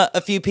 honour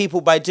a few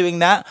people by doing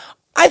that,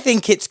 I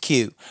think it's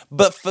cute.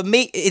 But for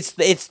me, it's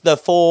the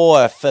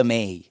 4 for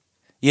me.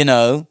 You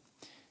know?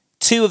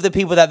 2 of the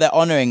people that they're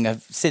honouring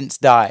have since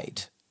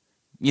died.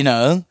 You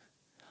know?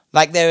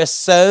 Like, there are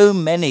so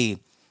many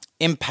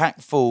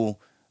impactful,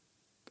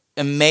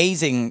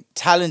 amazing,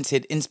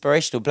 talented,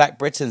 inspirational Black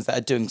Britons that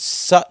are doing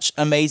such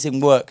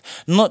amazing work.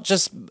 Not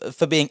just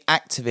for being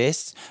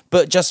activists,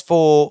 but just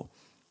for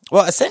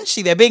well,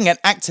 essentially, they're being an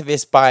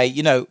activist by,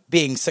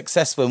 being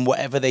successful in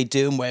whatever they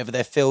do and whatever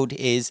their field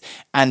is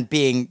and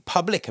being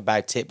public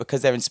about it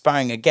because they're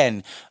inspiring,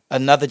 again,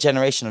 another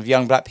generation of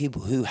young black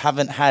people who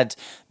haven't had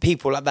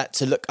people like that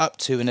to look up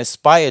to and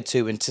aspire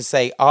to and to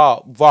say,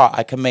 wow,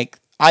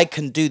 I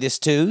can do this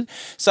too.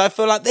 So I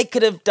feel like they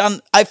could have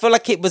I feel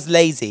like it was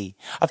lazy.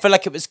 I feel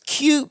like it was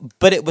cute,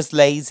 but it was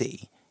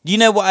lazy. You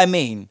know what I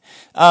mean?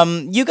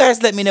 You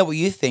guys let me know what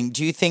you think.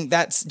 Do you think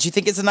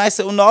it's a nice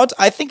little nod?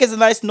 I think it's a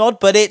nice nod,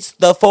 but it's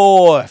the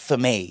 4 for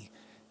me.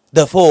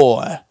 The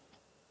 4.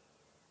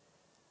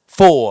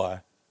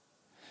 4.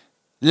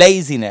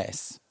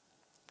 Laziness.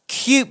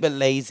 Cute but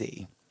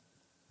lazy.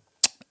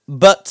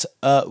 But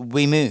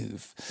we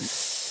move.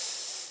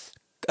 So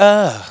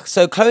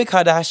Khloe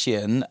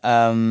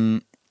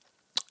Kardashian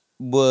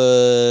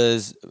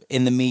was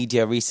in the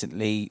media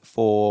recently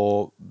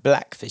for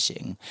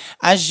blackfishing.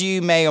 As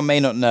you may or may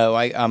not know,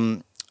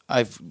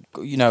 I've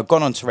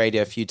gone onto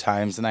radio a few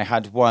times, and I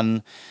had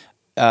one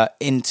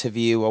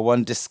interview or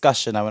one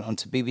discussion. I went on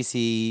to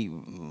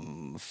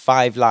BBC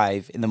 5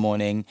 Live in the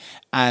morning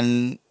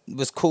and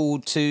was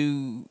called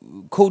to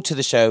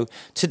the show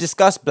to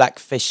discuss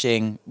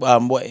blackfishing,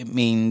 what it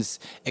means,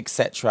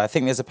 etc. I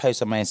think there's a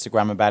post on my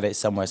Instagram about it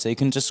somewhere, so you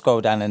can just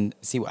scroll down and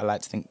see what I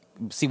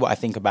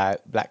think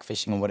about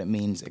blackfishing and what it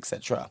means,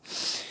 etc.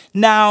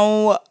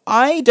 Now,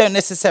 I don't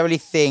necessarily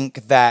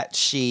think that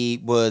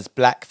she was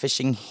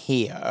blackfishing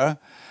here.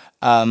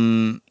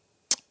 Some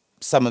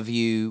of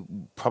you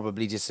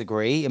probably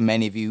disagree, and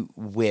many of you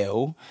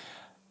will.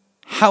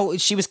 How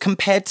she was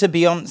compared to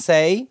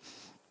Beyonce.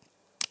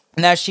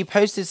 Now, she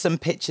posted some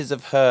pictures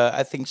of her.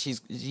 I think she's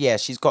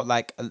got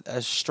like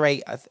a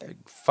straight,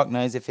 fuck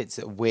knows if it's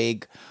a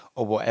wig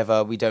or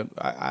whatever.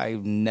 I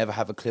never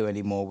have a clue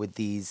anymore with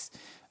these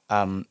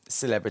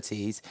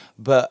celebrities.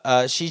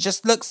 But she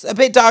just looks a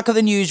bit darker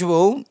than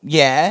usual.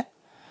 Yeah.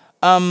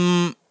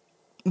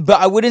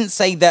 But I wouldn't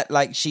say that,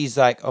 like, she's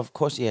like, of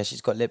course, yeah,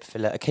 she's got lip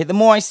filler. Okay, the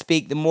more I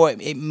speak, the more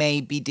it may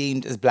be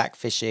deemed as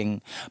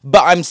blackfishing.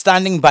 But I'm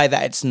standing by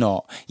that it's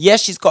not.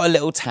 Yes, she's got a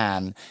little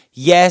tan.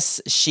 Yes,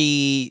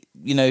 the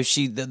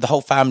whole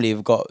family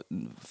have got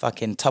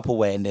fucking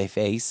Tupperware in their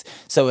face.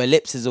 So her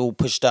lips is all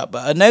pushed up.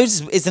 But her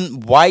nose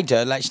isn't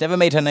wider. Like, she never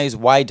made her nose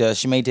wider.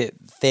 She made it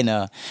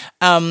thinner.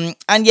 And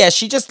yeah,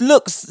 she just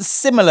looks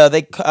similar.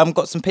 They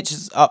got some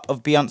pictures up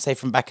of Beyonce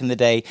from back in the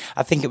day.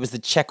 I think it was the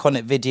Check On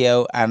It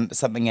video and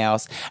something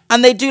else.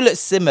 And they do look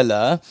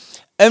similar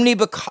only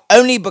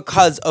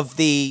because of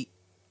the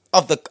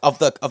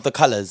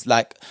colors.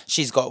 Like,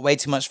 she's got way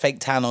too much fake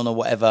tan on or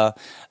whatever.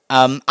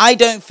 I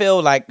don't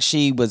feel like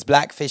she was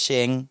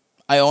blackfishing.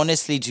 I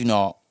honestly do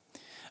not.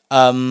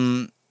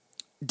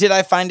 Did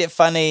I find it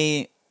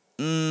funny?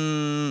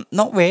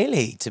 Not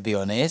really, to be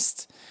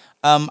honest.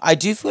 I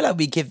do feel like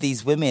we give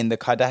these women, the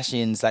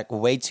Kardashians, like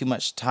way too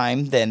much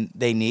time than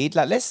they need.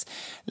 Like, let's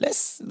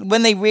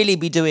when they really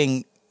be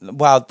doing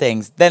wild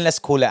things, then let's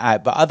call it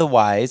out. But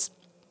otherwise,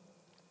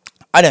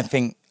 I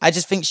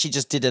just think she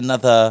just did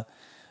another,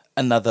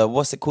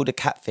 what's it called, a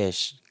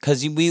catfish?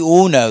 Because we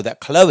all know that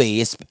Khloe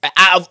is,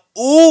 out of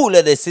all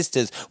of their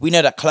sisters, we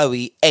know that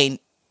Khloe ain't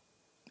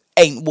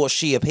what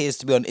she appears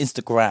to be on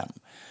Instagram.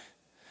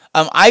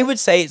 I would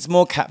say it's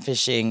more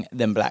catfishing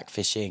than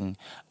blackfishing,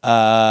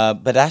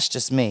 but that's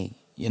just me,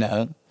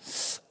 Yeah.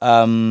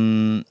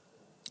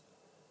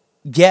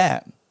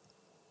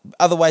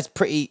 Otherwise,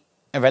 pretty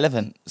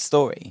irrelevant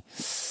story.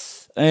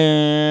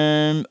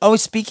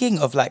 Speaking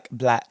of like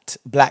black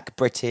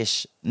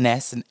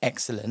Britishness and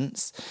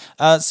excellence,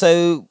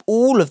 so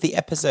all of the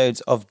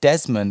episodes of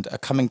Desmond are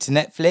coming to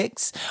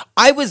Netflix.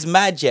 I was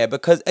mad, yeah,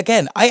 because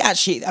again, I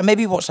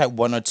maybe watched like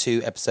 1 or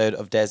 2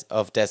 episodes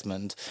of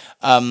Desmond.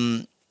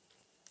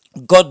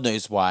 God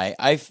knows why.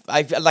 I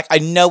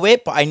know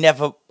it, but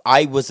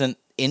I wasn't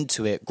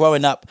into it.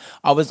 Growing up,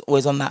 I was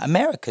always on that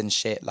American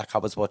shit. Like, I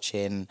was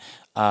watching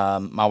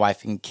My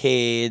Wife and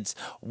Kids,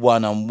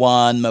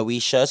 One-on-One,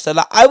 Moesha. So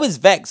like, I was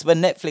vexed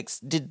when Netflix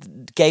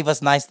gave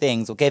us nice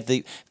things, or gave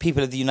the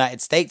people of the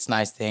United States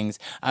nice things,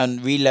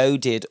 and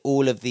reloaded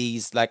all of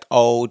these like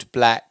old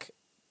black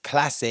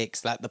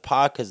classics like the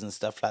Parkers and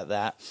stuff like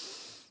that.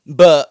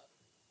 But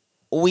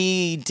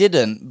we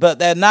didn't. But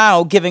they're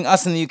now giving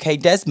us in the UK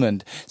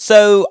Desmond.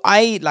 So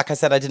like I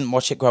said, I didn't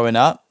watch it growing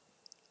up.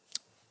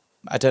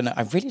 I don't know.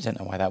 I really don't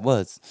know why that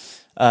was.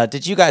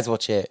 Did you guys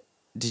watch it?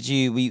 Were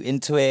you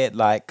into it?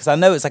 Like, because I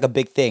know it's like a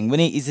big thing.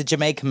 He's a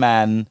Jamaican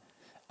man.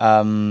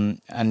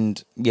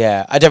 And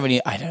yeah, I don't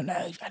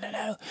know.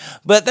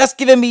 But that's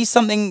given me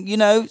something,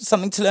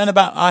 something to learn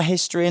about our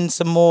history and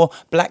some more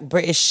black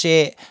British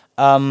shit,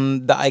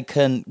 that I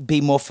can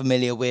be more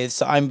familiar with.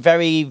 So I'm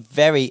very,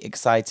 very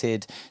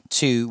excited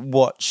to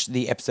watch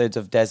the episodes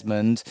of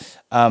Desmond,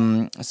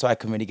 so I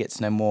can really get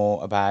to know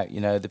more about,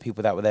 the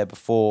people that were there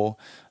before,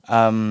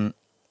 and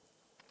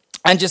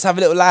just have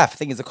a little laugh. I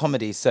think it's a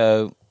comedy.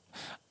 So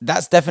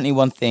that's definitely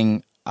one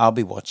thing I'll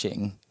be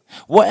watching.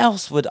 What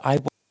else would I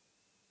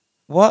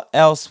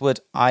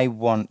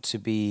want to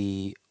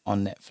be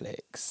on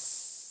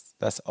Netflix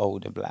that's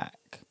old and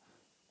black?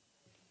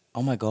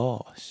 Oh my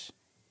gosh.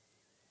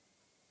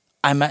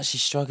 I'm actually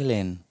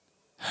struggling.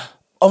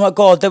 Oh my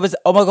God,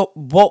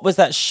 what was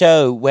that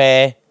show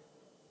where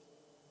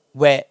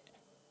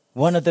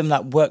one of them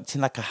like worked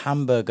in like a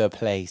hamburger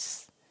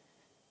place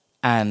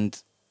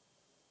and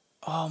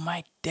oh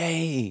my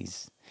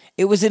days.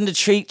 It was in the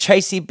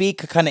Tracy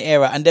Beaker kind of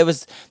era, and there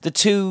was the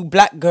two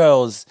black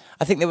girls.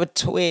 I think they were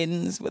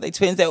twins. Were they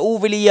twins? They're all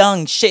really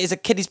young. Shit, it's a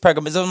kiddies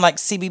program. It's on like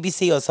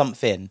CBBC or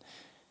something.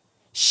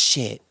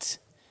 Shit.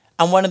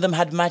 And one of them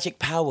had magic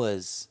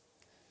powers.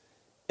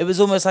 It was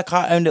almost like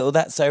our own little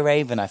That's So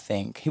Raven, I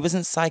think. He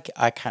wasn't psychic.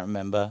 I can't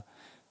remember.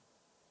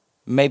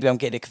 Maybe I'm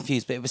getting it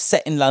confused, but it was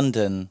set in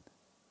London.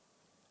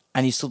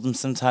 And you saw them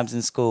sometimes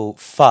in school.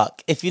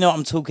 Fuck. If you know what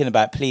I'm talking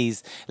about,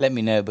 please let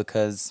me know,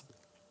 because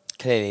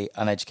clearly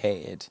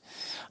uneducated.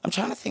 I'm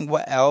trying to think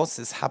what else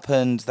has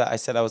happened that I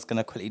said I was going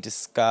to quickly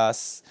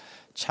discuss.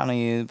 Channel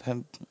you.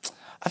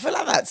 I feel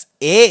like that's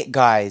it,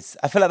 guys.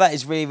 I feel like that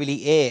is really,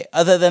 really it.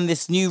 Other than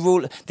this new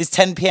rule, this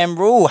 10 p.m.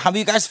 rule. How are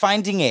you guys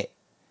finding it?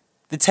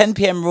 The 10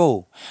 p.m.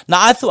 rule.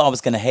 Now, I thought I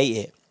was going to hate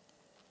it.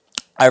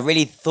 I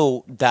really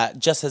thought that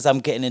just as I'm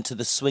getting into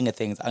the swing of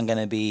things, I'm going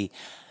to be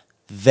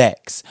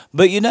vexed.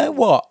 But you know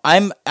what?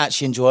 I'm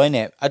actually enjoying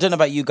it. I don't know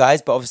about you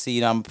guys, but obviously,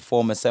 you know, I'm a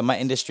performer, so my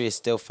industry is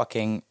still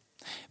fucking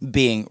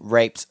being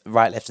raped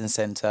right, left and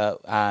centre,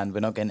 and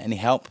we're not getting any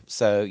help.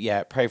 So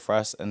yeah, pray for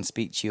us and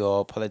speak to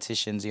your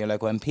politicians, your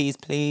local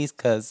MPs, please,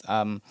 because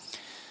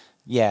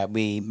yeah,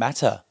 we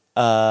matter,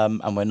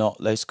 and we're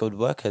not low-skilled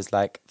workers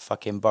like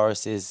fucking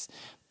Boris's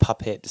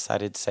puppet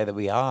decided to say that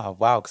we are.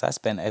 Wow, because I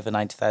spent over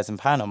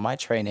 £90,000 on my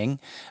training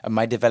and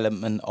my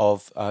development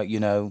of you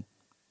know,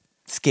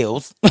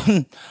 skills.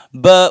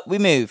 But we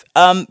move.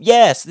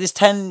 Yes, this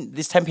 10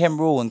 p.m.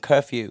 rule and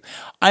curfew,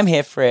 I'm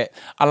here for it.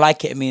 I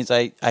like it. It means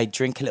I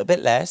drink a little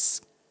bit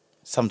less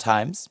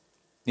sometimes,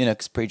 you know,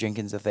 because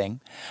pre-drinking's a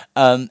thing.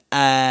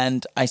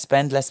 And I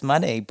spend less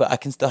money, but I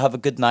can still have a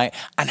good night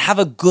and have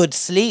a good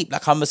sleep.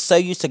 Like, I'm so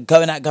used to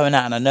going out. And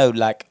I know,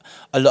 like,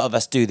 a lot of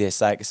us do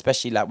this, like,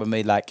 especially, like, when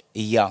we're, like,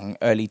 young,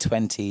 early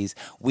 20s.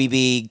 We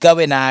be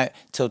going out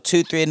till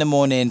 2, 3 in the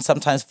morning,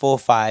 sometimes 4,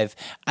 5,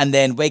 and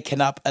then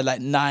waking up at,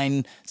 like,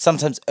 9,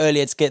 sometimes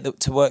earlier to get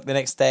to work the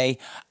next day.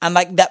 And,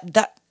 like,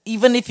 that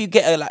even if you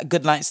get a like,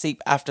 good night's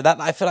sleep after that,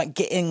 I feel like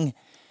getting...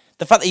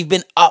 The fact that you've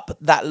been up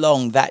that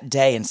long that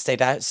day and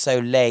stayed out so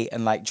late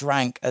and like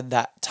drank at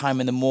that time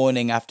in the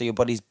morning after your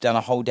body's done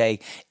a whole day,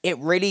 it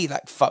really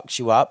like fucks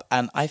you up.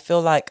 And I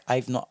feel like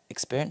I've not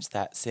experienced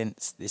that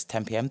since this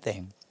 10 p.m.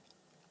 thing.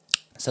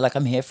 So like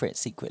I'm here for it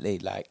secretly.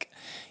 Like,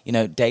 you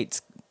know,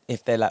 dates,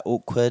 if they're like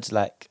awkward,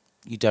 like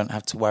you don't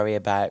have to worry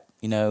about,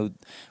 you know,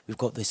 we've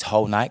got this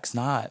whole night. Cause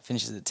nah, it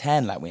finishes at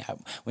 10. Like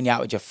when you're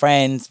out with your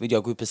friends, with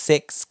your group of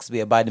 6, because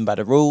we're abiding by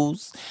the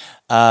rules.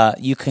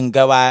 You can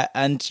go out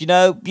and, you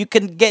know, you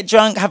can get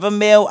drunk, have a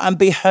meal and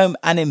be home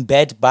and in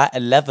bed by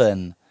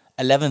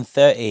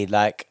 11:30.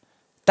 Like,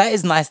 that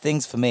is nice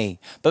things for me.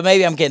 But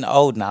maybe I'm getting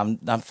old now.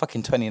 I'm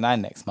fucking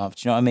 29 next month.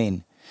 Do you know what I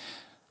mean?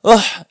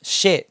 Oh,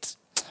 shit.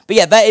 But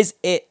yeah, that is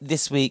it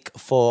this week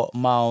for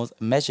Miles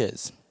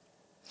Measures.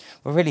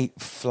 We're really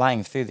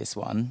flying through this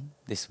one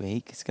this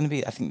week. It's going to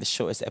be, I think, the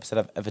shortest episode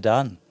I've ever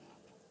done.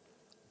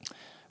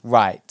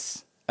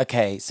 Right.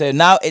 Okay, so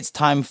now it's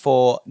time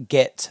for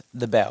Get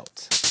the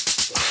Belt.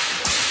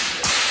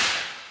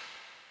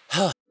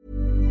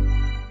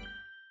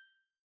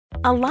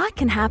 A lot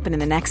can happen in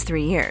the next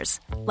 3 years.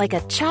 Like a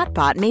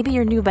chatbot may be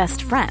your new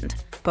best friend.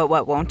 But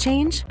what won't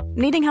change?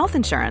 Needing health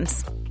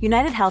insurance.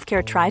 United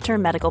Healthcare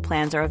Tri-Term Medical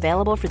Plans are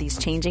available for these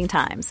changing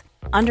times.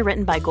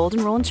 Underwritten by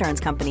Golden Rule Insurance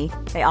Company,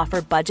 they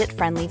offer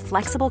budget-friendly,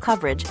 flexible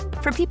coverage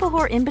for people who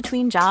are in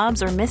between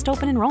jobs or missed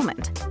open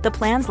enrollment. The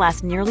plans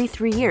last nearly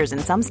 3 years in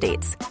some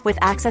states, with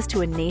access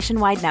to a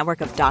nationwide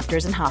network of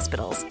doctors and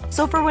hospitals.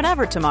 So for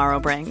whatever tomorrow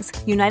brings,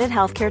 United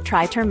Healthcare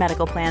Tri-Term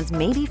Medical Plans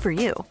may be for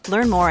you.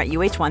 Learn more at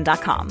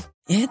uh1.com.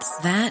 It's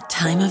that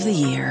time of the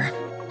year.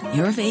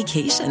 Your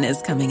vacation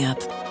is coming up.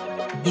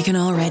 You can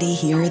already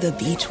hear the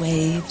beach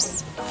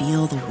waves,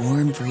 feel the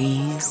warm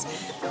breeze,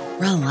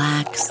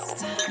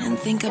 relax, and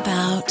think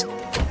about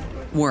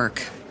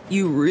work.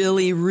 You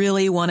really,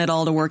 really want it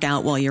all to work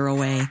out while you're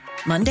away.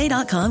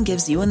 Monday.com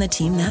gives you and the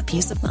team that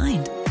peace of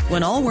mind.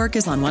 When all work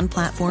is on one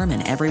platform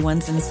and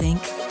everyone's in sync,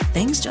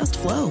 things just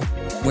flow.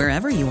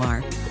 Wherever you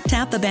are,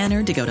 tap the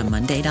banner to go to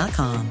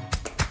Monday.com.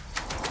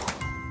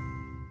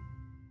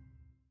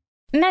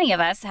 Many of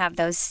us have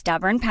those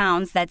stubborn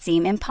pounds that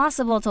seem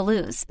impossible to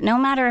lose, no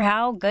matter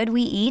how good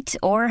we eat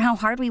or how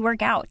hard we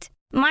work out.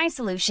 My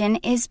solution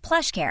is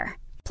PlushCare.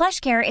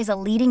 PlushCare is a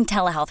leading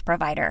telehealth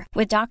provider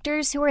with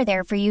doctors who are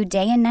there for you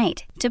day and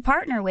night to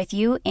partner with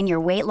you in your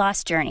weight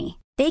loss journey.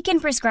 They can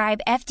prescribe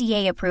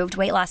FDA-approved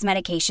weight loss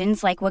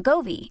medications like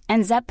Wegovy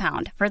and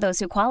Zepbound for those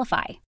who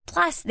qualify.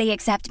 Plus, they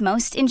accept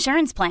most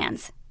insurance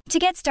plans. To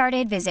get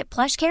started, visit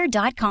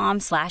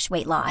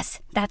plushcare.com/weightloss.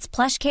 That's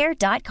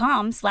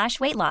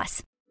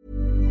plushcare.com/weightloss.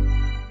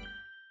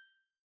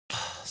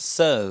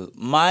 So,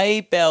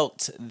 my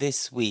belt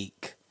this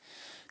week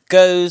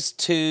goes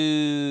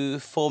to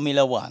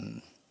Formula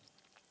One.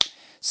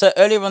 So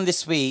earlier on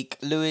this week,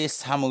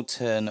 Lewis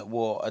Hamilton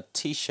wore a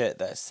t-shirt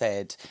that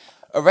said,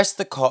 "Arrest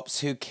the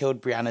cops who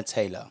killed Breonna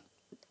Taylor."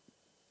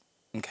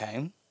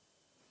 Okay.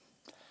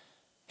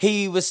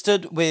 He was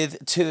stood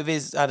with two of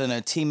his, I don't know,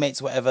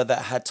 teammates, whatever,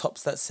 that had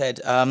tops that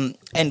said, "End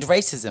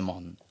racism"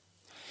 on.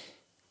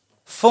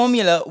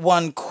 Formula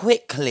One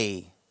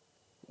quickly,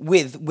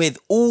 with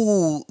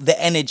all the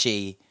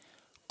energy,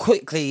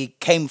 quickly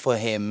came for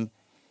him,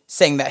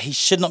 saying that he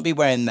should not be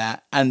wearing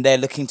that, and they're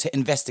looking to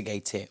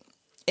investigate it.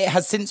 It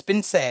has since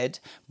been said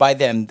by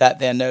them that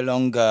they're no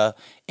longer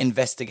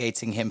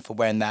investigating him for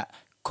wearing that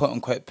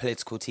quote-unquote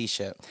political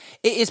t-shirt.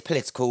 It is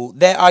political.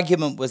 Their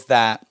argument was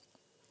that,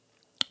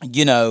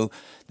 you know,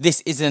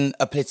 this isn't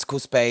a political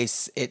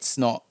space. It's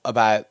not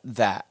about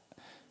that.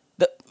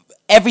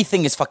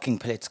 Everything is fucking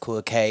political,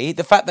 okay?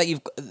 The fact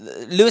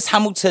that Lewis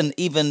Hamilton,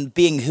 even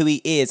being who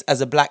he is as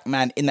a black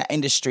man in that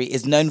industry,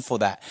 is known for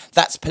that.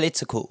 That's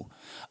political.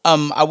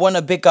 I want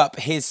to big up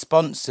his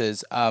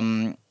sponsors.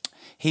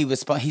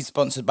 He's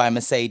sponsored by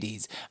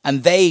Mercedes,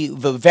 and they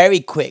were very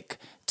quick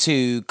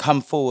to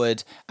come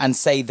forward and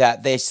say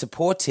that they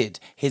supported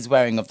his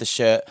wearing of the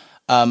shirt.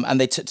 And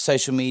they took to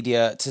social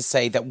media to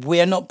say that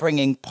we're not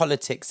bringing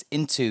politics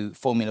into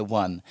Formula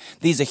One.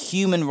 These are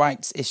human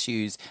rights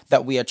issues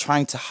that we are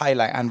trying to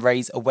highlight and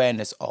raise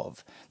awareness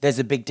of. There's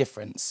a big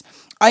difference.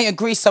 I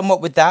agree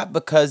somewhat with that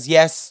because,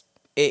 yes,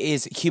 it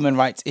is human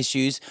rights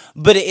issues,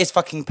 but it is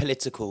fucking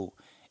political.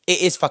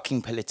 It is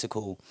fucking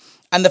political.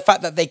 And the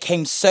fact that they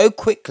came so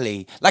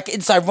quickly, like,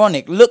 it's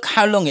ironic. Look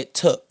how long it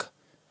took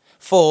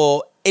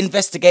for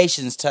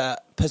investigations to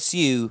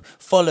pursue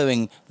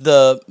following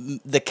the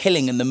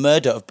killing and the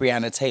murder of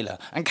Breonna Taylor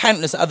and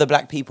countless other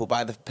black people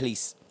by the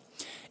police.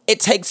 It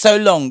takes so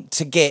long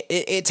to get...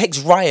 It takes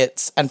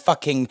riots and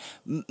fucking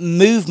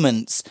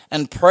movements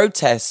and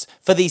protests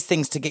for these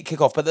things to get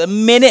kicked off. But the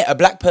minute a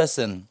black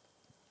person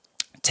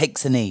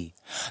takes a knee,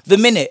 the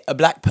minute a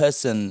black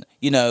person,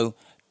 you know,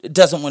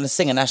 doesn't want to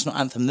sing a national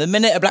anthem, the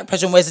minute a black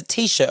person wears a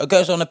t-shirt or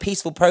goes on a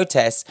peaceful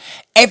protest,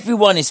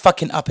 everyone is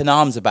fucking up in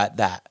arms about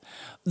that.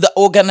 The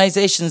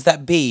organisations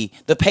that be,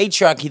 the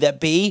patriarchy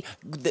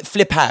that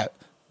flip out.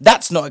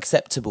 That's not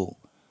acceptable.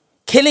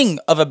 Killing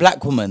of a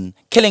black woman,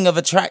 killing of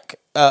a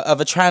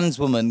trans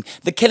woman,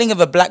 the killing of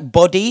a black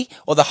body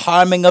or the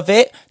harming of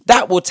it,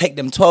 that will take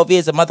them 12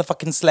 years a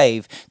motherfucking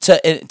slave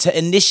to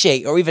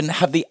initiate or even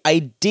have the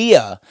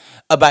idea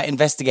about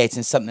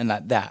investigating something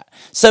like that.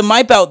 So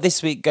my belt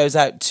this week goes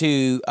out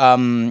to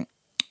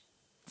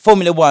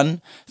Formula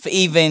One for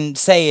even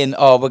saying,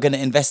 "Oh, we're going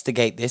to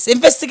investigate this."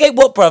 Investigate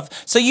what, bruv?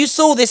 So you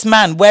saw this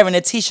man wearing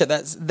a t-shirt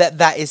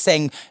that is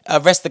saying,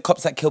 "Arrest the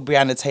cops that killed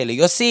Breonna Taylor."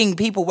 You're seeing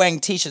people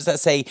wearing t-shirts that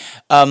say,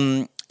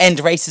 "End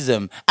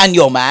racism," and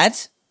you're mad.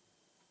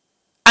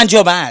 And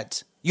you're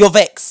mad. You're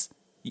vexed.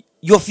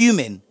 You're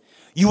fuming.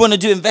 You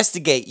want to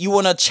investigate. You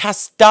want to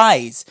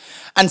chastise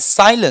and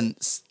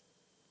silence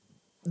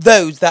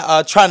those that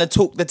are trying to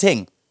talk the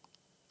ting.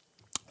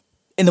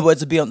 In the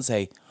words of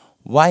Beyonce,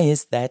 why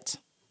is that?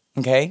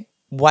 Okay?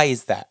 Why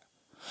is that?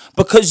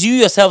 Because you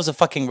yourselves are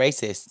fucking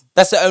racist.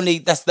 That's the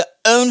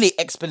only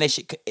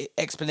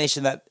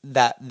explanation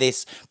that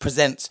this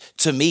presents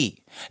to me.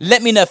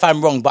 Let me know if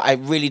I'm wrong, but I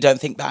really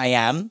don't think that I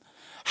am.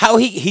 How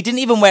he didn't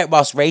even wear it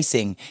whilst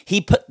racing.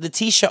 He put the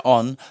t-shirt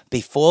on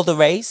before the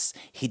race.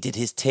 He did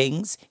his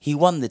tings. He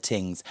won the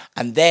tings.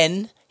 And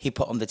then he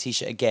put on the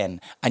t-shirt again.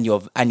 And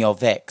you're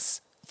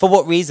vexed. For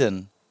what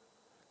reason?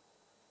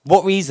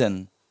 What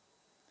reason?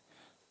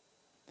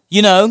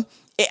 You know,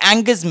 it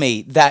angers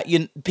me that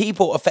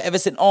people are forever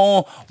saying,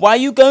 "Oh, why are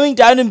you going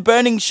down and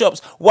burning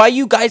shops? Why are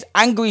you guys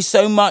angry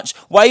so much?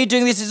 Why are you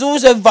doing this? It's all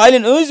so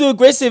violent, all so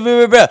aggressive,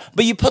 blah, blah, blah."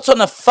 But you put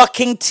on a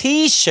fucking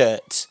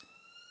t-shirt.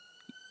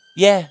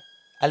 Yeah,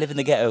 I live in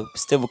the ghetto,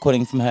 still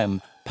recording from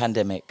home,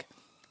 pandemic.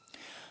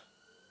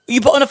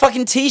 You put on a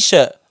fucking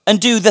t-shirt and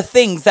do the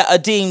things that are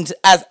deemed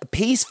as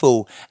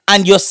peaceful,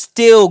 and you're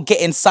still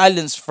getting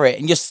silenced for it,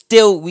 and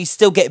we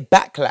still get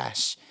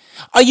backlash.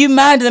 Are you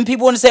mad? And then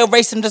people want to say, "Oh,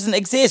 racism doesn't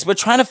exist." We're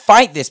trying to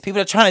fight this.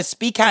 People are trying to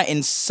speak out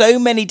in so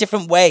many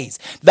different ways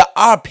that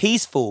are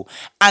peaceful,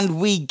 and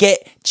we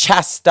get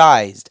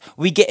chastised.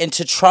 We get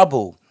into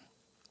trouble.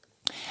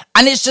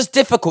 And it's just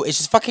difficult. It's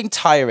just fucking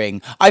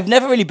tiring. I've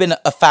never really been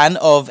a fan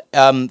of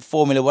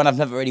Formula One. I've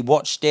never really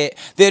watched it.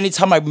 The only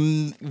time I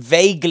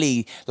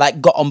vaguely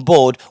got on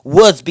board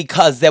was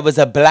because there was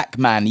a black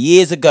man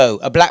years ago.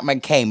 A black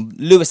man came,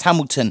 Lewis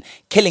Hamilton,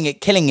 killing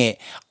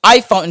it.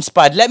 I felt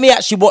inspired. Let me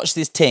actually watch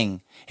this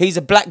thing. He's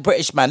a black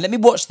British man. Let me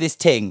watch this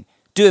thing,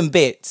 doing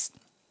bits.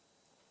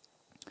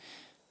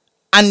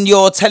 And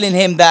you're telling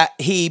him that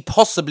he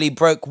possibly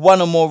broke one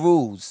or more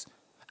rules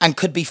and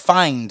could be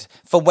fined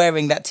for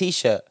wearing that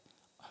t-shirt.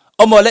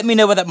 Omar, let me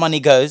know where that money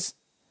goes.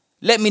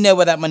 Let me know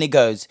where that money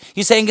goes.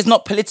 You're saying it's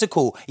not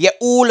political, yet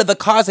all of the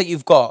cars that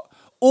you've got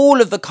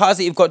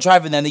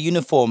driving there in the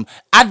uniform,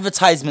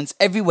 advertisements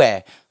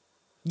everywhere.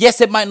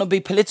 Yes, it might not be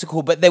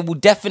political, but there will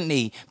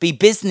definitely be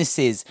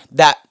businesses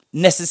that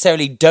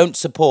necessarily don't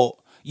support,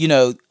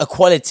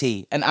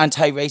 equality and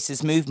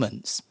anti-racist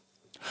movements.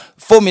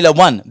 Formula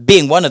One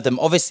being one of them,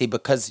 obviously,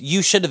 because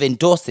you should have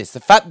endorsed this. The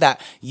fact that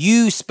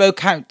you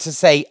spoke out to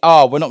say,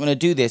 oh, we're not going to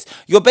do this,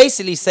 you're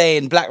basically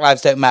saying Black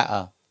lives don't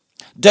matter.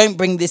 Don't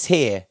bring this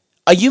here.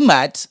 Are you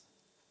mad?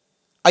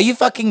 Are you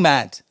fucking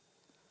mad?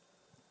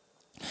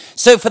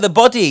 So for the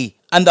body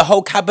and the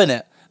whole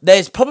cabinet,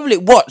 there's probably,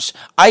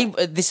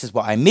 this is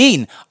what I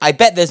mean. I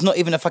bet there's not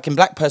even a fucking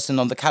black person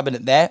on the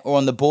cabinet there or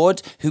on the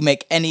board who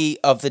make any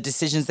of the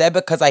decisions there,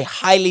 because I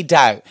highly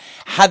doubt,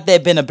 had there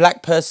been a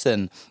black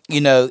person,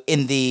 in the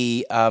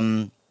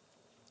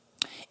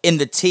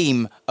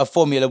team of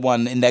Formula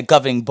One, in their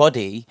governing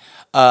body,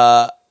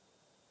 I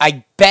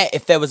bet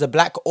if there was a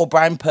black or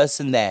brown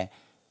person there,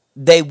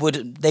 they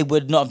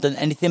would not have done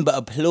anything but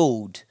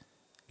applaud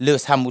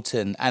Lewis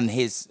Hamilton and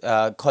his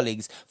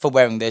colleagues for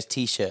wearing those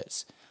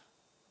T-shirts.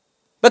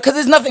 Because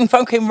there's nothing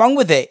fucking wrong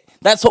with it.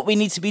 That's what we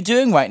need to be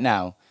doing right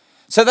now.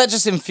 So that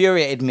just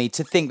infuriated me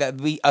to think that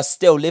we are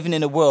still living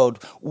in a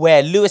world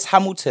where Lewis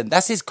Hamilton,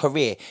 that's his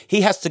career.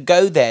 He has to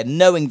go there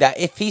knowing that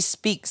if he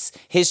speaks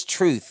his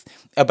truth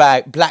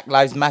about Black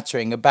Lives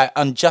Mattering, about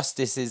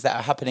injustices that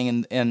are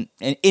happening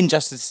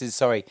injustices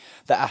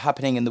that are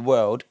happening in the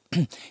world,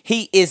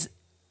 he is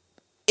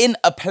in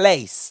a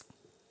place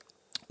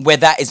where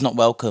that is not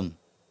welcome.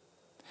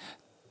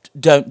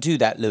 Don't do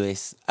that,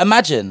 Lewis.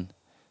 Imagine.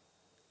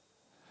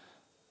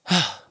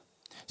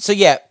 So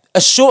yeah,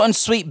 a short and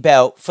sweet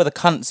belt for the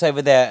cunts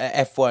over there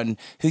at F1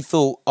 who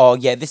thought, oh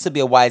yeah, this would be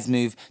a wise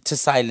move to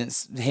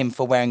silence him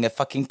for wearing a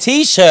fucking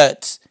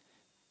T-shirt.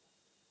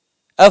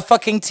 A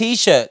fucking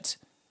T-shirt.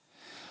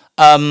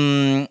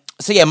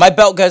 So yeah, my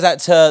belt goes out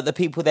to the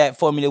people there at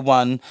Formula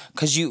One,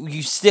 because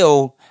you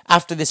still,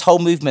 after this whole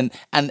movement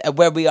and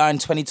where we are in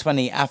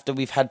 2020, after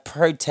we've had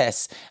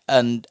protests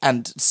and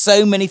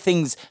so many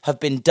things have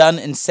been done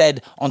and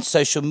said on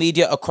social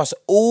media across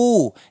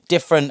all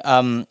different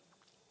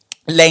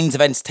lanes of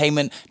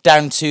entertainment,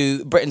 down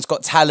to Britain's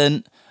Got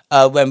Talent,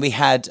 when we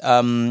had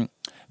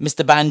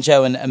Mr.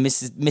 Banjo and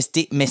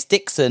Miss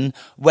Dixon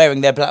wearing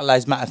their Black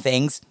Lives Matter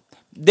things.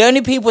 The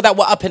only people that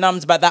were up in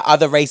arms about that are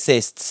the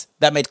racists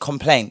that made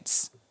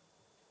complaints.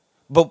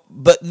 But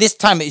this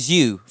time it's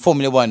you,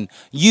 Formula One.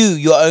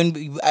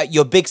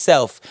 Your big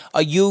self.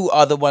 You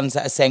are the ones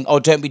that are saying, oh,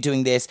 don't be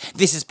doing this.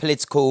 This is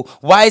political.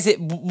 Why is it...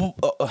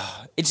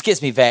 It just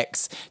gets me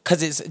vexed,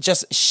 because it's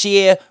just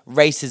sheer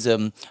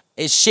racism.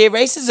 It's sheer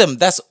racism.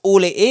 That's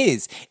all it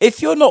is.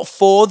 If you're not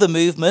for the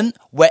movement,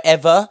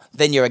 wherever,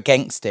 then you're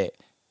against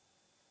it.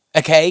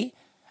 Okay?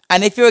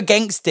 And if you're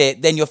against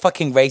it, then you're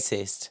fucking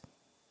racist.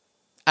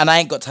 And I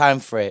ain't got time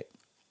for it.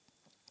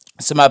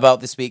 So my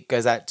belt this week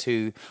goes out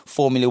to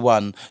Formula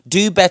One.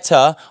 Do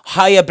better,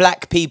 hire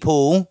black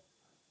people,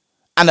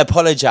 and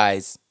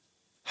apologise.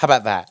 How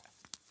about that?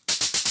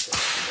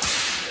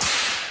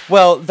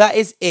 Well, that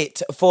is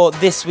it for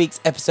this week's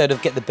episode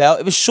of Get the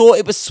Belt. It was short,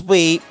 it was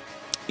sweet.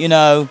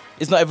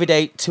 It's not every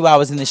day 2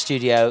 hours in the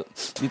studio.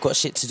 We've got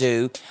shit to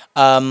do.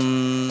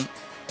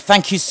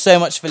 Thank you so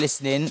much for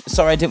listening.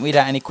 Sorry I didn't read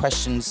out any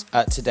questions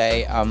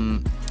today.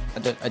 I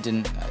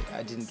didn't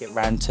get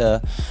round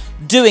to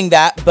doing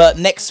that, but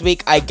next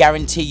week I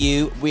guarantee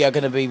you we are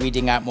going to be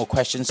reading out more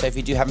questions. So if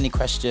you do have any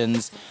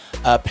questions,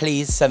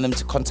 please send them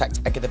to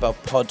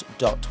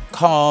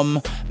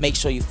contact@getthebeltpod.com. Make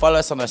sure you follow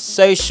us on our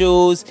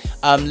socials.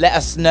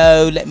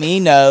 Let me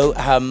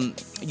know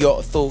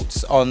your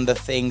thoughts on the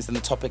things and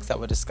the topics that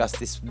were discussed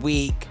this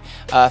week.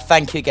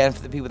 Thank you again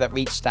for the people that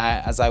reached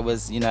out as I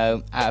was,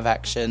 out of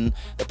action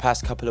the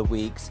past couple of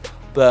weeks.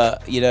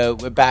 But,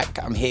 we're back.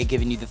 I'm here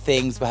giving you the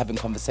things. We're having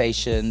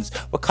conversations.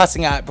 We're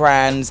cussing out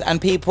brands and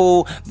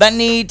people that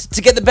need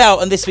to get the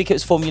belt. And this week it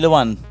was Formula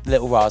One,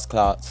 little Ras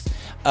Clarks.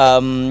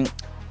 Shout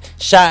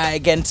out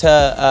again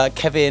to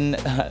Kevin,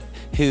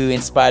 who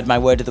inspired my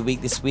word of the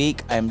week this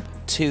week. I'm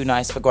too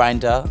nice for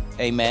Grindr.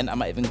 Amen. I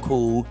might even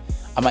call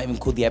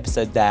the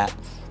episode that.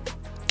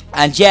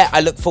 And yeah,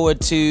 I look forward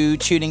to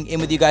tuning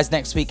in with you guys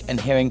next week and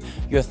hearing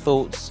your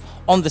thoughts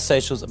on the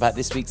socials about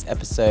this week's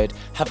episode.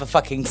 Have a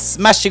fucking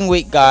smashing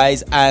week,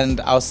 guys, and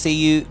I'll see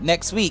you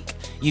next week.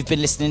 You've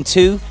been listening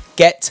to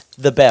Get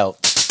the Belt.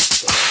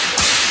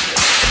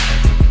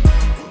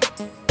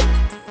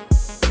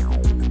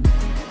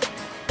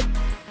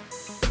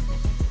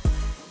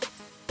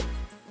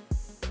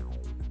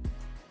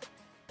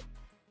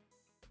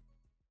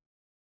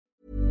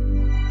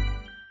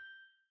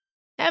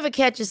 Ever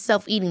catch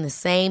yourself eating the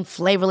same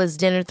flavorless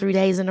dinner 3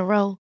 days in a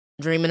row?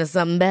 Dreaming of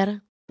something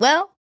better?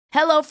 Well,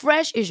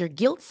 HelloFresh is your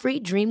guilt-free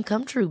dream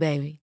come true,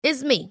 baby.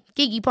 It's me,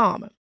 Keke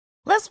Palmer.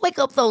 Let's wake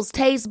up those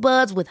taste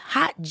buds with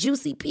hot,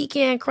 juicy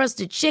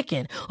pecan-crusted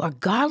chicken or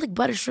garlic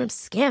butter shrimp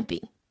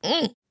scampi.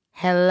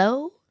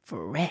 Hello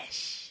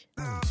Fresh.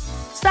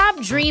 Stop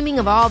dreaming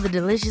of all the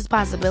delicious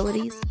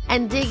possibilities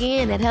and dig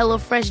in at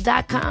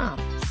HelloFresh.com.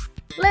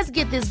 Let's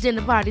get this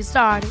dinner party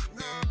started.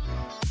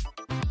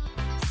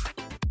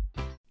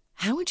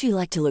 How would you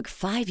like to look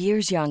 5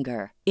 years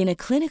younger? In a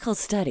clinical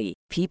study,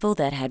 people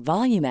that had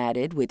volume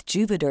added with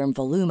Juvederm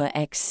Voluma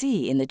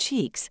XC in the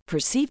cheeks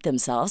perceived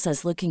themselves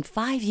as looking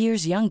 5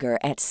 years younger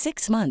at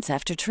 6 months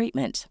after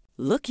treatment.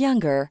 Look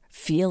younger,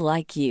 feel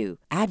like you.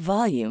 Add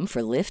volume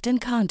for lift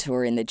and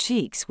contour in the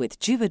cheeks with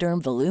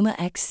Juvederm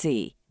Voluma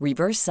XC.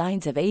 Reverse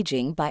signs of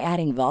aging by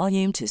adding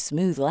volume to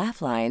smooth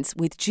laugh lines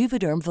with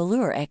Juvederm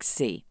Volure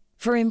XC.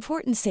 For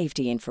important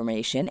safety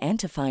information and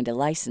to find a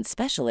licensed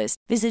specialist,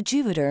 visit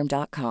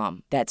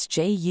Juvederm.com. That's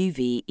JUVEDERM.com.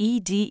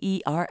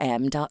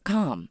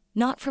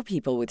 Not for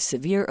people with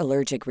severe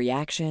allergic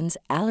reactions,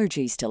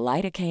 allergies to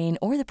lidocaine,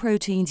 or the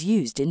proteins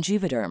used in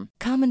Juvederm.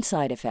 Common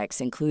side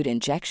effects include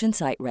injection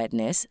site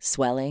redness,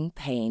 swelling,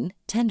 pain,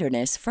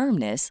 tenderness,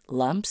 firmness,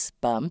 lumps,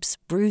 bumps,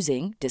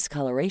 bruising,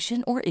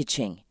 discoloration, or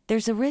itching.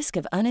 There's a risk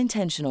of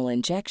unintentional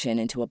injection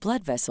into a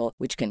blood vessel,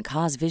 which can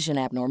cause vision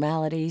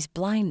abnormalities,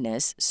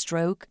 blindness,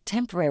 stroke,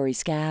 temporary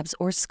scabs,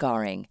 or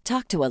scarring.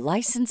 Talk to a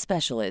licensed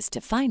specialist to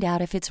find out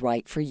if it's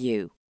right for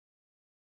you.